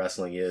hard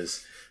wrestling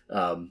is.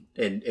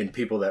 And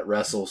people that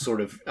wrestle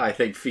sort of, I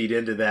think, feed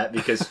into that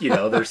because,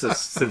 there's a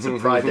sense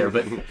of pride there.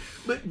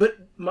 But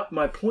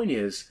my point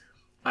is,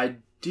 I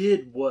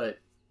did what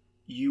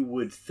you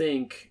would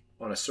think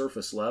on a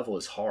surface level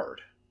is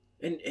hard.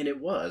 And it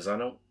was. I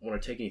don't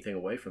want to take anything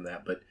away from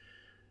that, but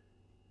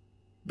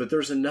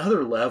there's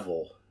another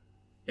level,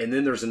 and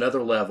then there's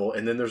another level,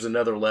 and then there's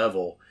another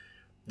level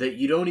that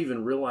you don't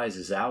even realize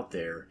is out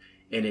there.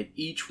 And at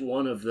each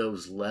one of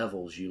those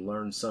levels, you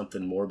learn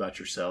something more about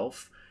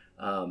yourself.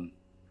 And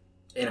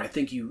I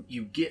think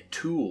you get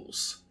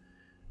tools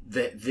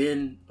that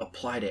then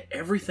apply to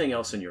everything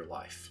else in your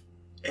life.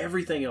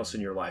 Everything else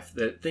in your life,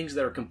 the things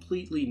that are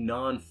completely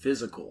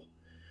non-physical,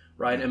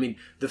 right? I mean,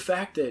 the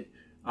fact that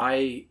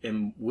I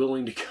am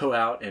willing to go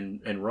out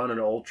and run an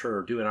ultra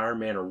or do an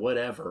Ironman or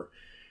whatever,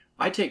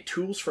 I take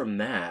tools from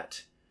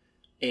that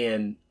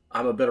and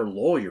I'm a better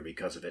lawyer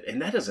because of it. And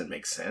that doesn't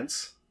make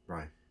sense.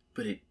 Right.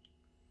 But it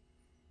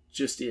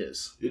just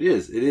is. It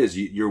is. It is.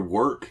 Your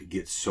work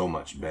gets so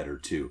much better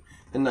too.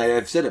 And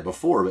I've said it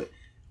before, but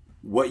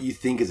what you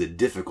think is a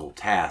difficult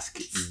task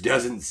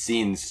doesn't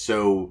seem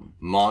so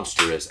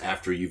monstrous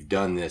after you've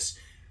done this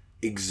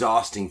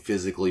exhausting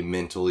physically,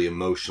 mentally,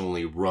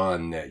 emotionally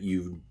run that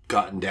you've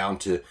gotten down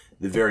to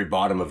the very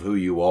bottom of who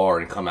you are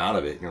and come out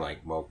of it. And you're like,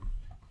 well,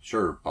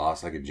 sure,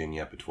 boss, I could gin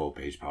you up a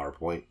 12-page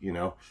PowerPoint, you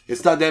know?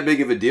 It's not that big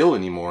of a deal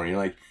anymore. And you're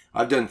like,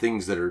 I've done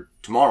things that are,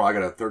 tomorrow I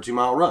got a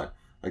 13-mile run.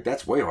 Like,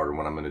 that's way harder than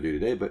what I'm going to do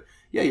today. But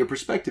yeah, your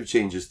perspective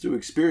changes through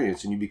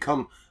experience and you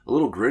become a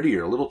little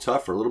grittier, a little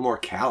tougher, a little more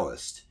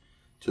calloused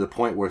to the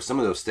point where some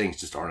of those things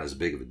just aren't as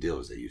big of a deal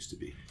as they used to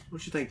be.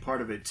 Don't you think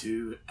part of it,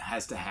 too,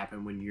 has to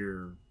happen when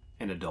you're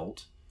an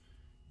adult?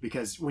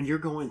 Because when you're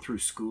going through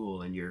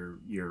school and you're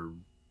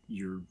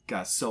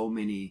got so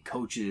many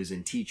coaches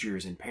and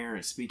teachers and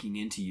parents speaking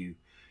into you,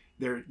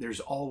 there's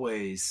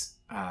always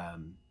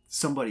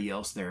somebody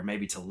else there,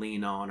 maybe to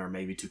lean on or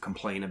maybe to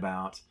complain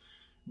about.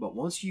 But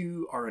once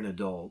you are an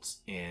adult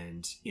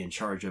and in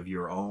charge of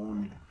your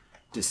own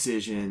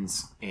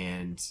decisions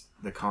and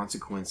the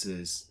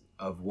consequences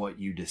of what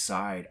you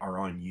decide are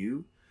on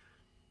you,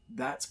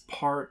 that's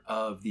part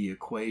of the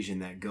equation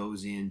that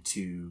goes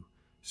into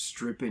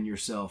stripping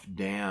yourself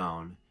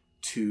down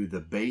to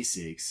the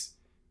basics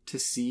to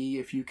see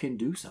if you can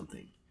do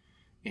something.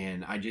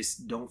 And I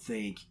just don't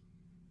think,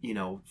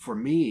 for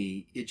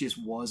me, it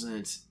just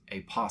wasn't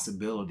a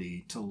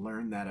possibility to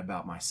learn that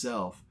about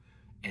myself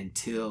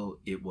until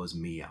it was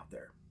me out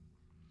there.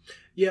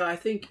 Yeah, I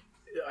think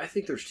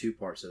there's two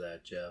parts of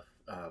that, Jeff.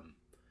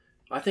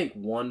 I think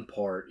one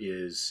part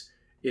is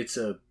it's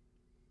a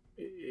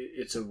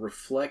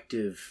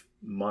reflective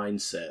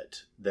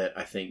mindset that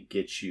I think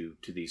gets you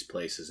to these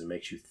places and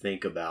makes you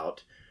think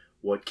about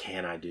what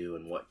can I do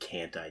and what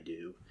can't I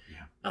do.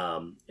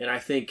 Yeah. And I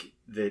think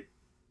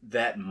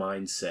that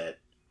mindset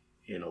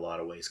in a lot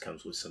of ways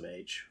comes with some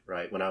age,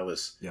 right? When I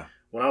was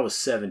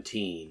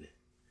 17,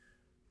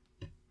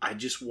 I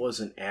just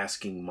wasn't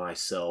asking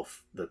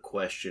myself the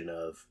question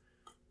of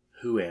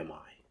who am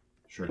I?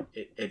 Sure.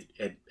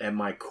 At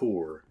my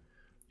core,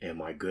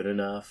 am I good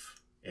enough?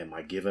 Am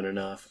I given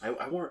enough?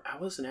 I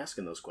wasn't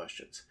asking those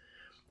questions.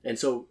 And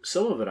so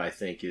some of it, I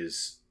think,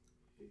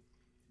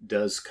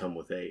 does come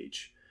with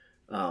age.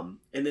 And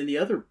then the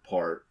other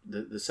part,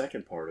 the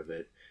second part of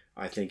it,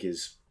 I think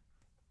as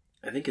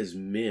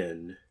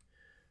men,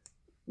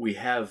 we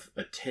have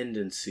a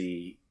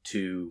tendency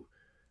to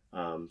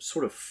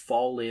sort of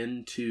fall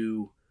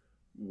into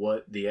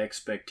what the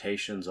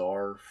expectations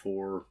are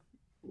for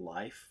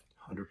life.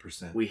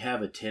 100%. We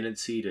have a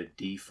tendency to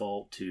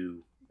default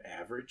to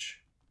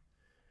average.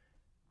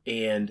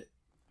 And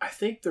I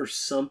think there's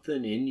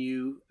something in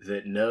you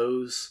that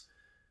knows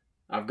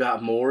I've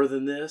got more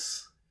than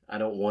this. I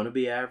don't want to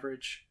be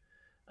average.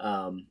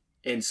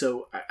 And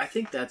so I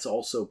think that's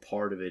also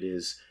part of it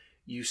is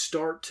you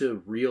start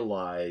to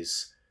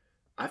realize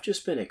I've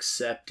just been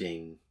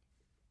accepting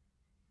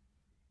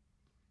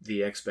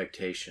the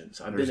expectations.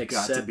 I've been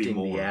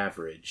accepting the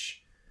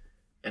average.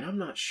 And I'm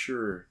not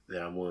sure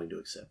that I'm willing to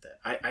accept that.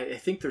 I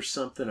think there's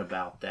something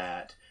about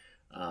that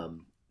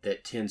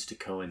that tends to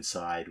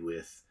coincide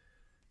with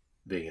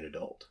being an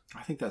adult.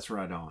 I think that's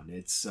right on.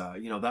 It's,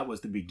 that was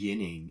the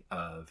beginning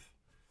of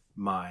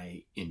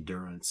my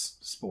endurance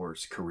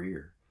sports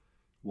career,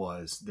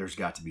 was there's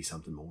got to be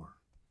something more.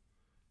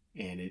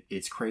 And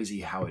it's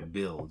crazy how it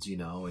builds,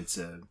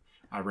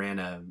 I ran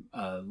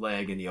a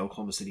leg in the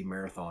Oklahoma City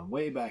Marathon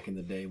way back in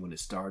the day when it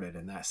started,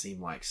 and that seemed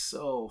like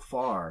so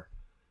far.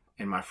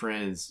 And my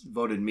friends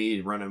voted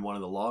me running one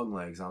of the long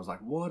legs. I was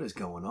like, what is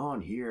going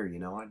on here?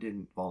 I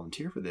didn't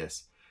volunteer for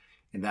this.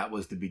 And that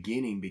was the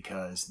beginning,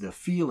 because the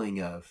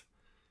feeling of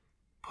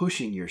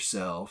pushing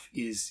yourself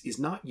is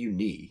not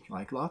unique.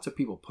 Like, lots of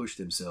people push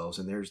themselves,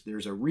 and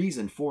there's a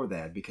reason for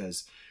that,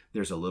 because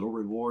there's a little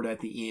reward at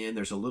the end.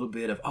 There's a little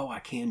bit of, I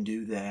can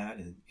do that,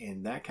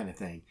 and that kind of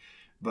thing.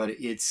 But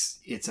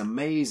it's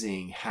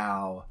amazing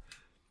how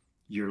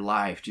your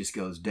life just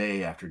goes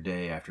day after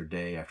day after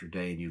day after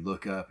day, and you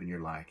look up and you're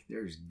like,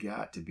 there's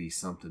got to be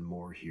something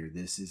more here.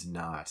 This is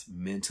not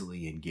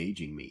mentally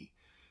engaging me.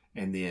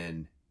 And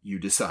then you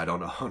decide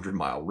on a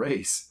 100-mile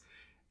race,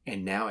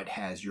 and now it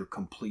has your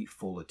complete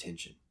full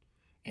attention.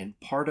 And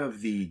part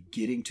of the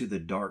getting to the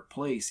dark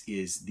place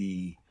is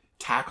the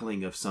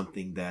tackling of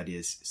something that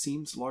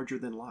seems larger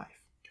than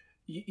life.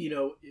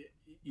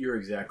 You're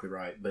exactly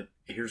right. But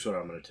here's what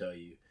I'm going to tell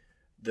you.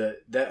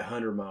 That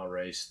 100-mile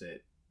race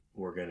that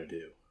we're going to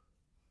do,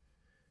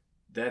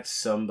 that's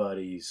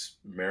somebody's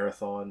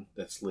marathon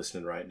that's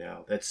listening right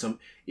now. It's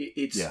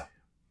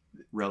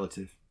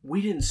relative.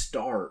 We didn't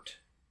start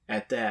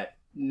at that,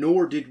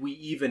 nor did we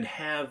even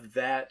have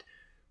that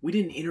we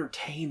didn't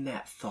entertain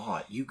that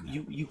thought. You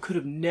could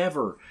have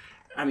never.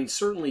 I mean,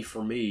 certainly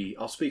for me,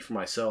 I'll speak for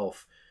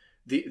myself.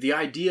 The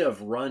idea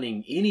of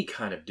running any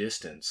kind of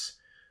distance,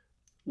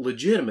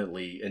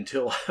 legitimately,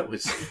 until I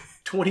was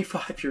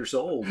 25 years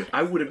old,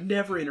 I would have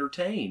never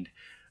entertained.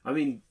 I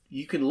mean,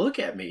 you can look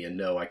at me and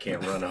know I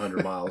can't run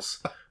 100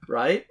 miles,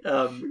 right?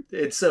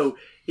 And so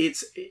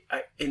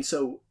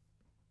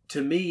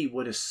to me,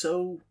 what is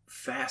so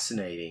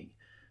fascinating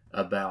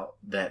about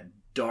that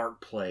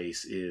dark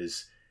place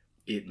is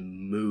it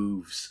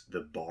moves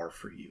the bar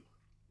for you.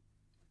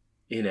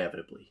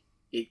 Inevitably.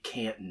 It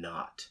can't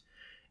not.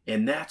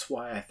 And that's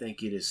why I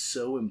think it is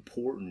so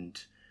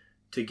important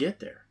to get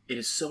there. It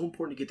is so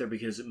important to get there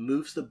because it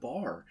moves the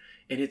bar.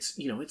 And it's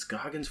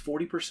Goggins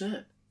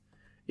 40%.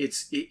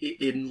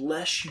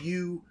 Unless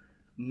you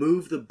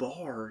move the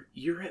bar,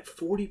 you're at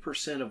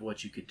 40% of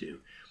what you could do.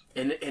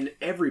 And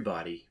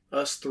everybody,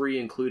 us three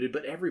included,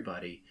 but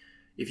everybody,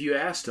 if you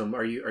asked them,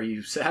 are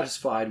you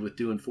satisfied with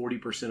doing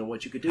 40% of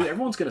what you could do?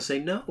 Everyone's going to say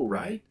no,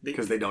 right?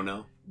 Because they don't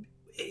know.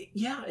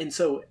 Yeah. And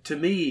so to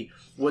me,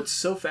 what's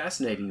so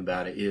fascinating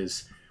about it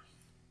is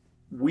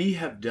we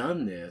have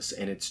done this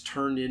and it's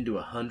turned into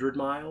 100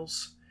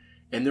 miles.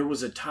 And there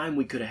was a time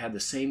we could have had the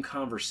same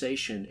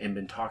conversation and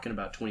been talking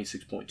about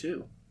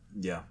 26.2.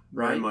 Yeah,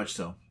 right? Very much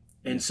so.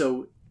 And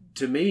so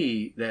to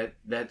me,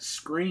 that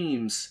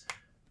screams,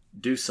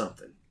 do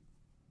something.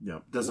 Yeah,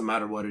 doesn't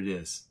matter what it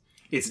is.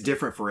 It's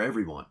different for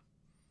everyone.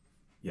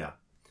 Yeah.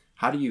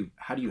 How do you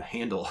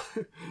handle,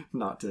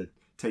 not to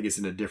take us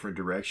in a different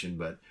direction,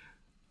 but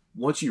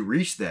once you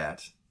reach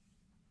that,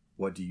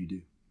 what do you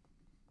do?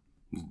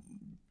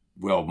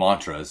 Well,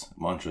 mantras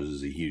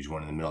is a huge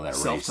one in the middle of that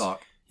race.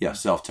 Self-talk. Yeah,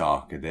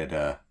 self-talk.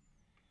 That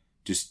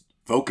just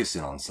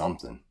focusing on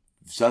something.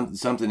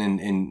 Something,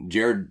 and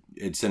Jared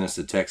had sent us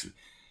a text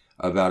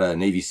about a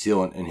Navy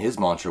SEAL, and his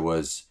mantra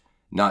was,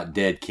 not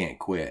dead, can't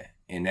quit.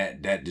 And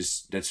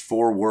that's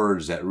 4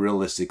 words that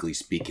realistically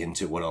speak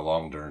into what a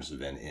long endurance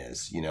event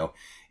is,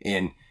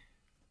 and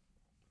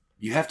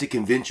you have to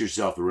convince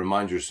yourself and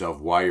remind yourself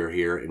why you're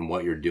here and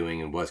what you're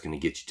doing and what's going to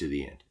get you to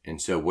the end. And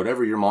so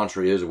whatever your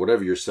mantra is or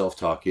whatever your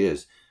self-talk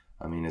is,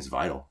 I mean, it's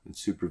vital. It's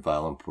super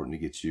vital, important to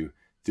get you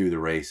through the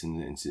race.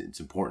 And it's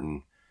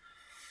important.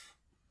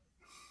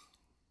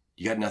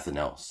 You got nothing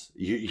else.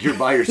 You're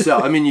by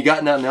yourself. I mean, you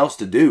got nothing else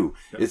to do.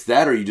 It's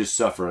that, or you just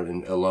suffer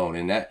alone.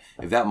 And that,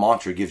 if that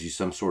mantra gives you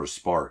some sort of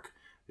spark,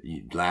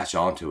 you latch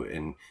onto it.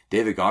 And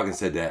David Goggins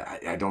said that.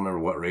 I don't remember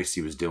what race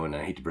he was doing.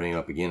 I hate to bring it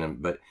up again,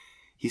 but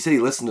he said he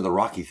listened to the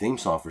Rocky theme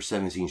song for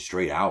 17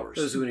 straight hours.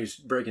 That was when he was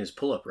breaking his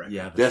pull-up record.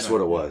 Yeah, that's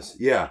what it was.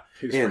 Yeah,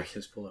 he was breaking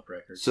his pull-up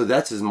record. So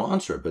that's his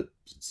mantra, but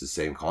it's the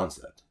same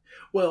concept.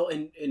 Well,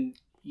 and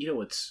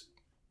what's,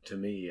 to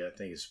me, I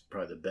think is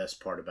probably the best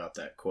part about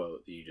that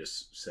quote that you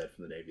just said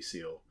from the Navy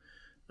SEAL,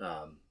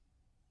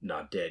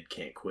 not dead,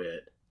 can't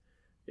quit.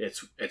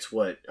 It's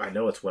what I'm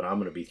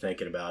going to be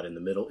thinking about in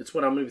the middle. It's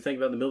what I'm going to be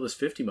thinking about in the middle of this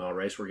 50-mile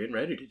race we're getting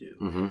ready to do.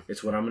 Mm-hmm.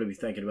 It's what I'm going to be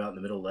thinking about in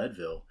the middle of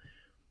Leadville.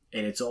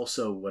 And it's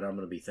also what I'm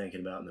going to be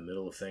thinking about in the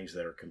middle of things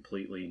that are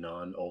completely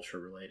non-ultra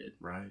related.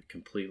 Right.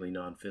 Completely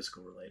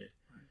non-physical related.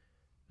 Right.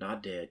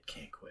 Not dead,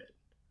 can't quit.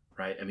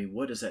 Right? I mean,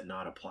 what does that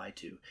not apply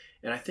to?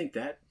 And I think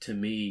that, to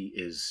me,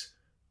 is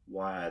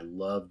why I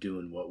love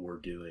doing what we're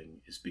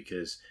doing, is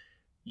because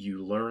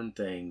you learn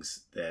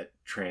things that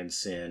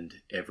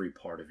transcend every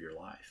part of your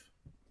life.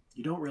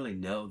 You don't really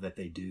know that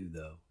they do,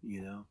 though.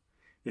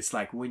 It's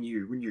like when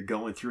you're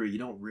going through, you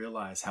don't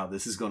realize how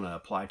this is going to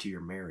apply to your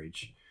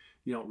marriage.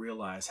 You don't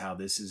realize how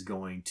this is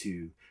going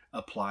to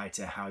apply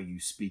to how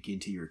you speak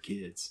into your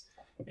kids.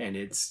 And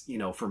it's,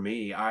 for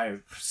me,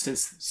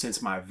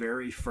 since my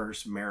very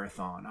first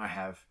marathon, I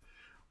have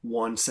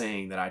one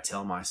saying that I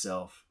tell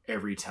myself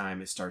every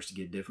time it starts to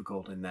get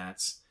difficult, and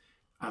that's,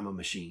 I'm a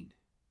machine.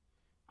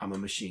 I'm a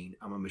machine.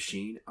 I'm a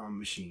machine. I'm a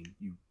machine.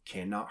 You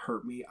cannot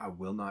hurt me. I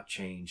will not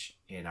change,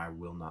 and I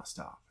will not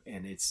stop.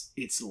 And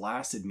it's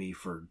lasted me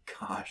for,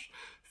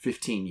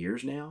 15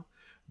 years now.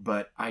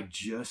 But I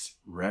just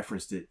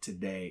referenced it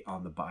today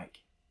on the bike.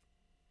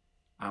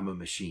 I'm a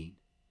machine.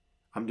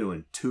 I'm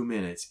doing 2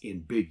 minutes in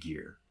big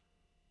gear.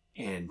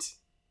 And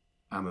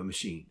I'm a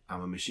machine.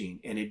 I'm a machine.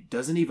 And it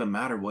doesn't even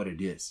matter what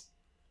it is.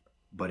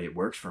 But it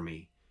works for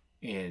me.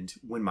 And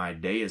when my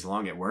day is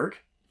long at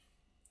work,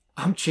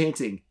 I'm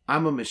chanting,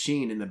 I'm a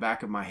machine in the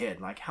back of my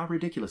head. Like, how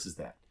ridiculous is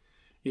that?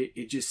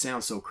 It just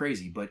sounds so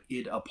crazy. But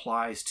it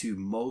applies to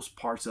most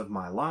parts of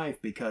my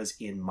life, because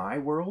in my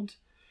world,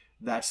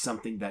 that's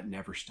something that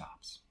never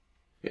stops.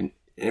 And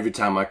every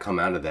time I come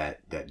out of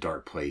that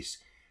dark place,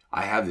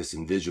 I have this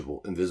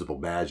invisible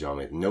badge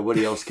on it.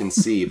 Nobody else can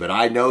see, but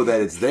I know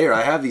that it's there.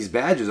 I have these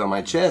badges on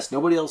my chest.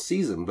 Nobody else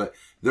sees them, but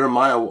they're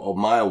my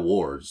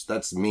awards.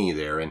 That's me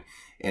there.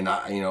 And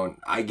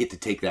I get to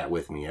take that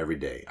with me every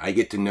day. I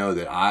get to know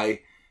that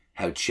I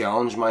have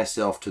challenged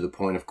myself to the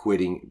point of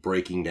quitting,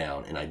 breaking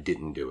down, and I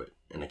didn't do it.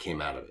 And I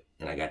came out of it.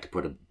 And I got to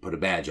put a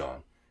badge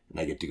on, and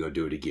I get to go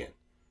do it again.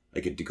 I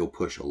get to go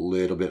push a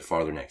little bit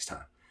farther next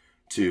time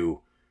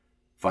to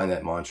find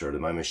that mantra to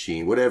my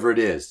machine, whatever it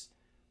is.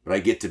 but I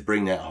get to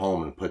bring that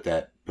home and put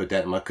that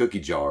in my cookie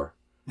jar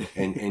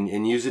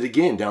and use it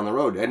again down the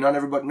road. And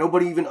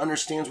nobody even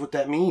understands what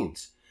that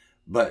means.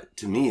 But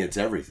to me, it's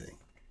everything.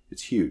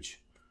 It's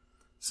huge.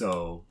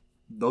 So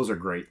those are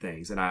great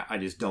things. And I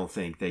just don't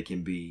think they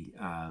can be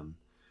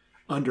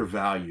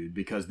undervalued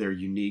because they're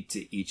unique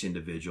to each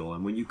individual.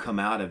 And when you come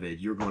out of it,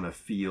 you're going to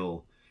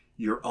feel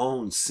your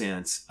own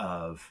sense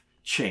of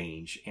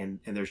change. And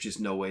there's just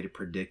no way to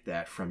predict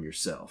that from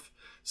yourself.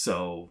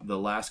 So the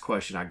last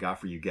question I got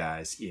for you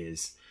guys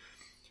is,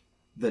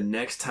 the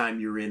next time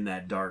you're in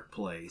that dark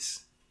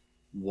place,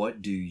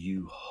 what do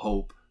you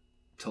hope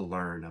to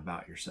learn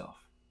about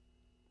yourself?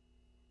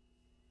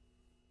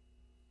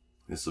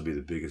 This will be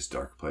the biggest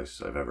dark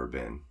place I've ever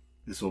been.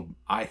 This will,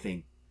 I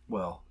think,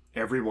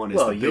 everyone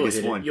is the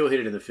biggest one. You'll hit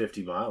it in the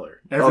 50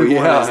 miler. Everyone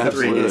is the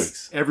absolutely.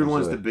 biggest.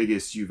 Everyone's Absolutely. the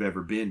biggest you've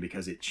ever been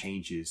because it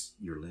changes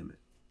your limit.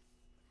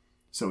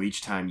 So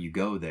each time you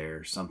go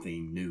there,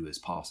 something new is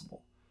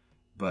possible.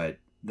 But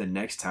the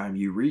next time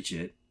you reach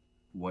it,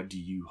 what do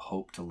you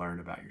hope to learn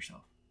about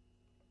yourself?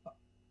 I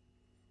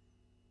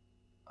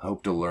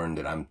hope to learn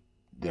that I'm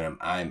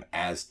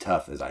as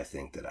tough as I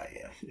think that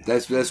I am.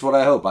 That's what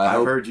I hope.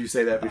 I've heard you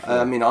say that before.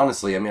 I mean,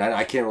 honestly,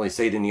 I can't really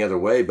say it any other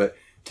way, but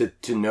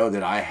to know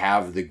that I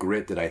have the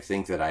grit that I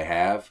think that I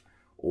have,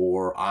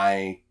 or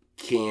I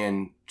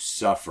can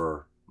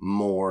suffer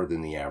more than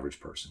the average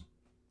person.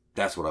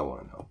 That's what I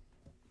want to know.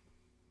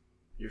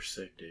 You're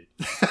sick, dude.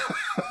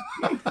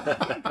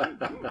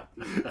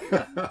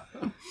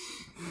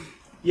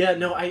 Yeah,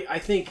 no, I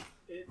think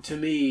to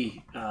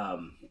me,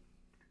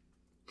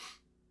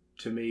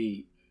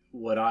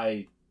 what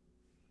I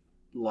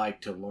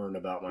like to learn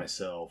about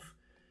myself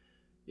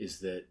is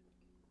that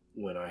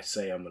when I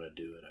say I'm going to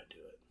do it, I do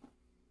it.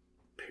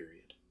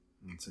 Period.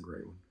 That's a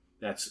great one.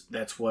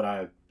 That's what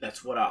I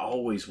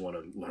always want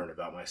to learn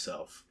about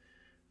myself.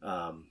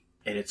 And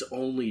it's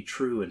only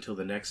true until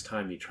the next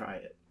time you try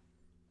it.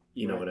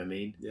 You know what I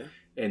mean? Yeah.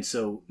 And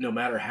so no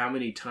matter how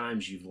many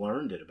times you've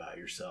learned it about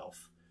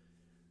yourself,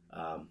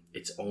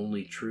 it's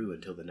only true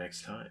until the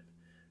next time.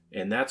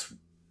 And that's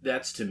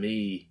to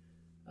me,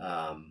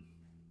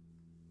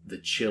 the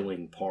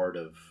chilling part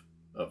of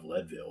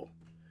Leadville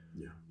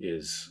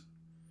is,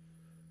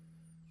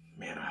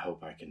 man, I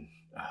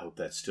hope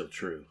that's still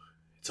true.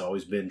 It's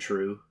always been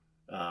true.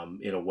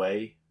 In a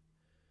way,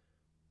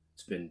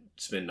 it's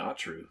been not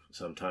true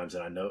sometimes.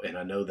 And I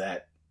know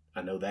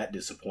that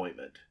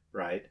disappointment,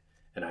 right?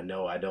 And I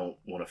know I don't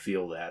want to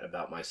feel that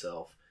about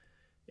myself.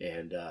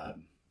 And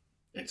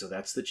so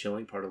that's the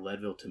chilling part of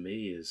Leadville to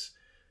me is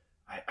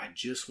I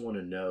just want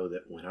to know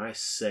that when I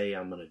say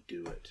I'm going to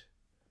do it,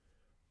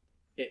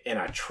 and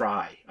I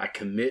try, I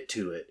commit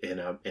to it,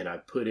 and I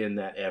put in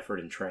that effort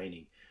and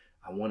training,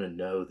 I want to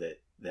know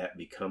that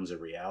becomes a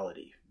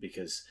reality,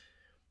 because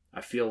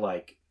I feel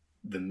like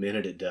the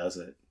minute it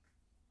doesn't,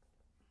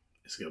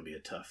 it's going to be a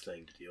tough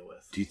thing to deal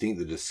with. Do you think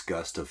the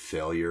disgust of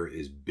failure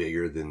is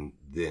bigger than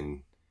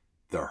the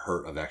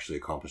hurt of actually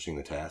accomplishing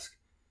the task?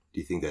 Do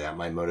you think that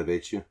might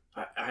motivate you?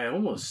 I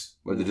almost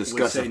or the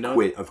disgust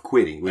of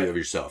quitting of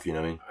yourself? You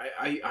know what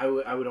I mean?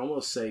 I would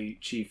almost say,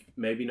 Chief,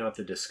 maybe not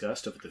the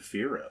disgust of the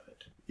fear of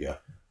it. Yeah.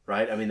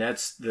 Right. I mean,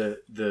 that's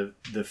the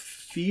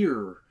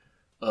fear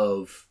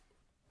of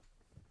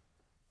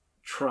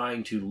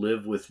trying to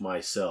live with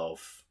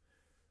myself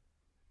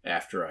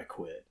after I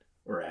quit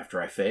or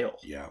after I fail.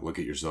 Yeah. Look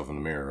at yourself in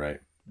the mirror,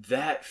 right?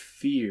 That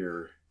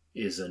fear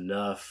is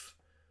enough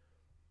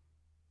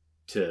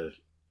to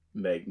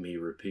make me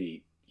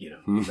repeat,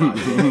 can't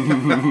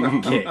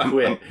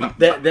quit.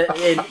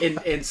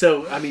 And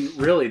so, I mean,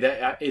 really,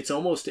 it's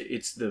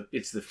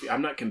the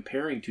I'm not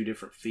comparing two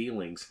different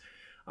feelings.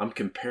 I'm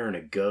comparing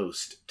a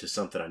ghost to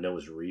something I know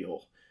is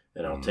real,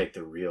 and I'll take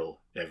the real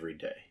every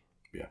day.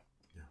 Yeah.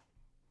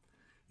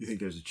 You think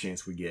there's a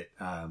chance we get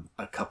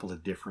a couple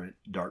of different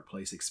dark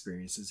place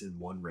experiences in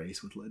one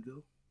race with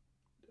Leadville?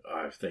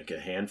 I think a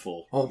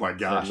handful. Oh my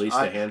gosh. At least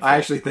a handful. I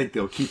actually think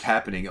they'll keep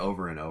happening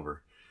over and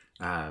over.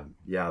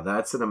 Yeah,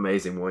 that's an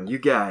amazing one. You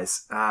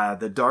guys,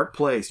 the dark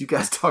place, you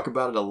guys talk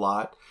about it a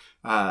lot.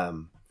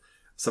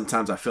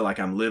 Sometimes I feel like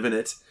I'm living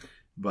it,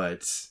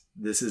 but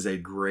this is a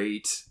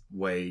great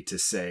way to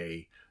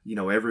say,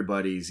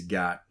 everybody's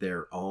got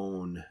their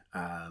own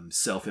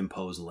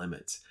self-imposed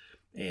limits,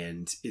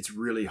 and it's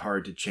really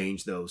hard to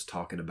change those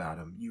talking about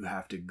them. You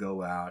have to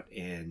go out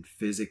and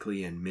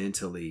physically and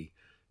mentally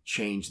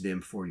change them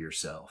for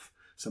yourself.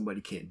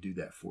 Somebody can't do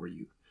that for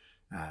you.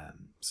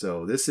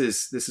 So this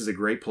is a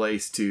great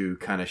place to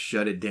kind of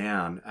shut it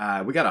down.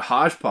 We got a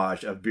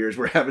hodgepodge of beers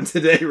we're having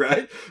today,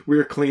 right?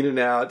 We're cleaning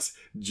out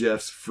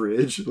Jeff's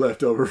fridge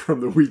left over from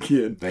the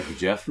weekend. Thank you,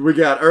 Jeff. We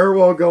got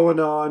Urwell going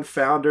on,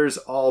 Founders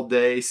All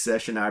Day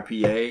Session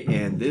IPA,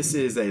 and this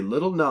is a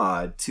little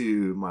nod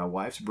to my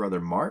wife's brother,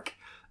 Mark.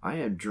 I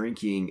am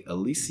drinking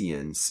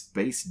Elysian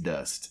Space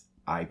Dust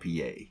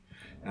IPA.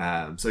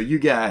 So you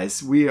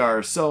guys, we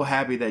are so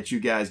happy that you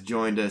guys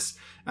joined us.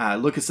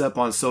 Look us up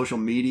on social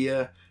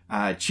media.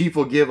 Chief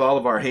will give all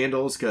of our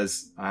handles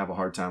because I have a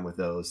hard time with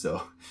those.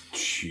 So,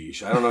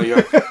 sheesh, I don't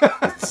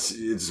know.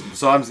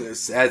 So I'm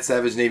at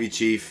Savage Navy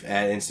Chief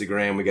at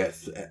Instagram. We got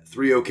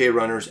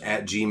 3OKRunners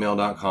at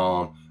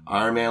gmail.com.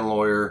 Ironman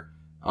Lawyer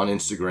on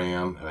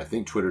Instagram, and I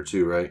think Twitter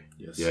too, right?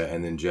 Yes. Yeah,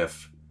 and then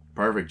Jeff.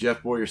 Perfect.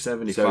 Jeff Boyer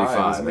 75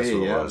 75, is that's me.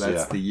 what it Yeah, was,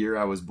 that's yeah. the year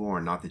I was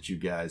born. Not that you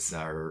guys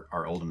are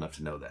old enough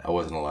to know that. I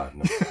wasn't alive.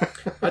 No.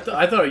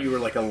 I thought you were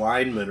like a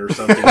lineman or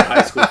something in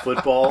high school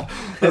football.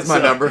 That's my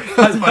So, number. I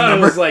That's my thought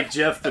number. it was like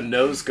Jeff the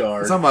nose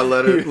guard. It's on my He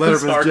was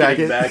Letterman's harkening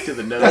jacket. back to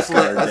the nose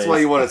guard. That's days. why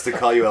you want us to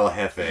call you El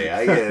Jefe.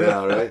 I get it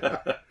now,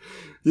 right?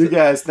 You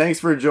guys, thanks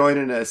for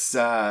joining us.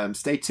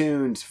 Stay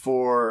tuned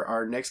for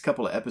our next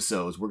couple of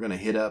episodes. We're going to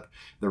hit up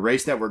the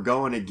race that we're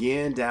going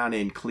again down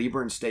in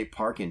Cleburne State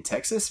Park in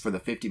Texas for the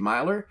 50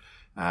 miler.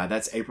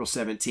 That's April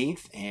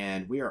 17th.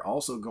 And we are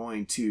also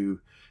going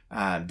to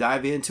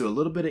dive into a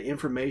little bit of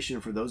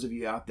information for those of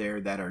you out there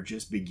that are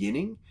just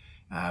beginning.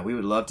 We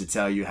would love to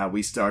tell you how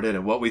we started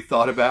and what we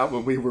thought about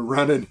when we were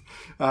running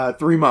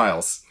 3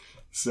 miles.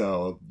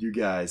 So you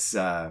guys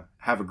have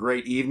a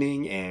great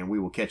evening, and we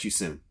will catch you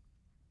soon.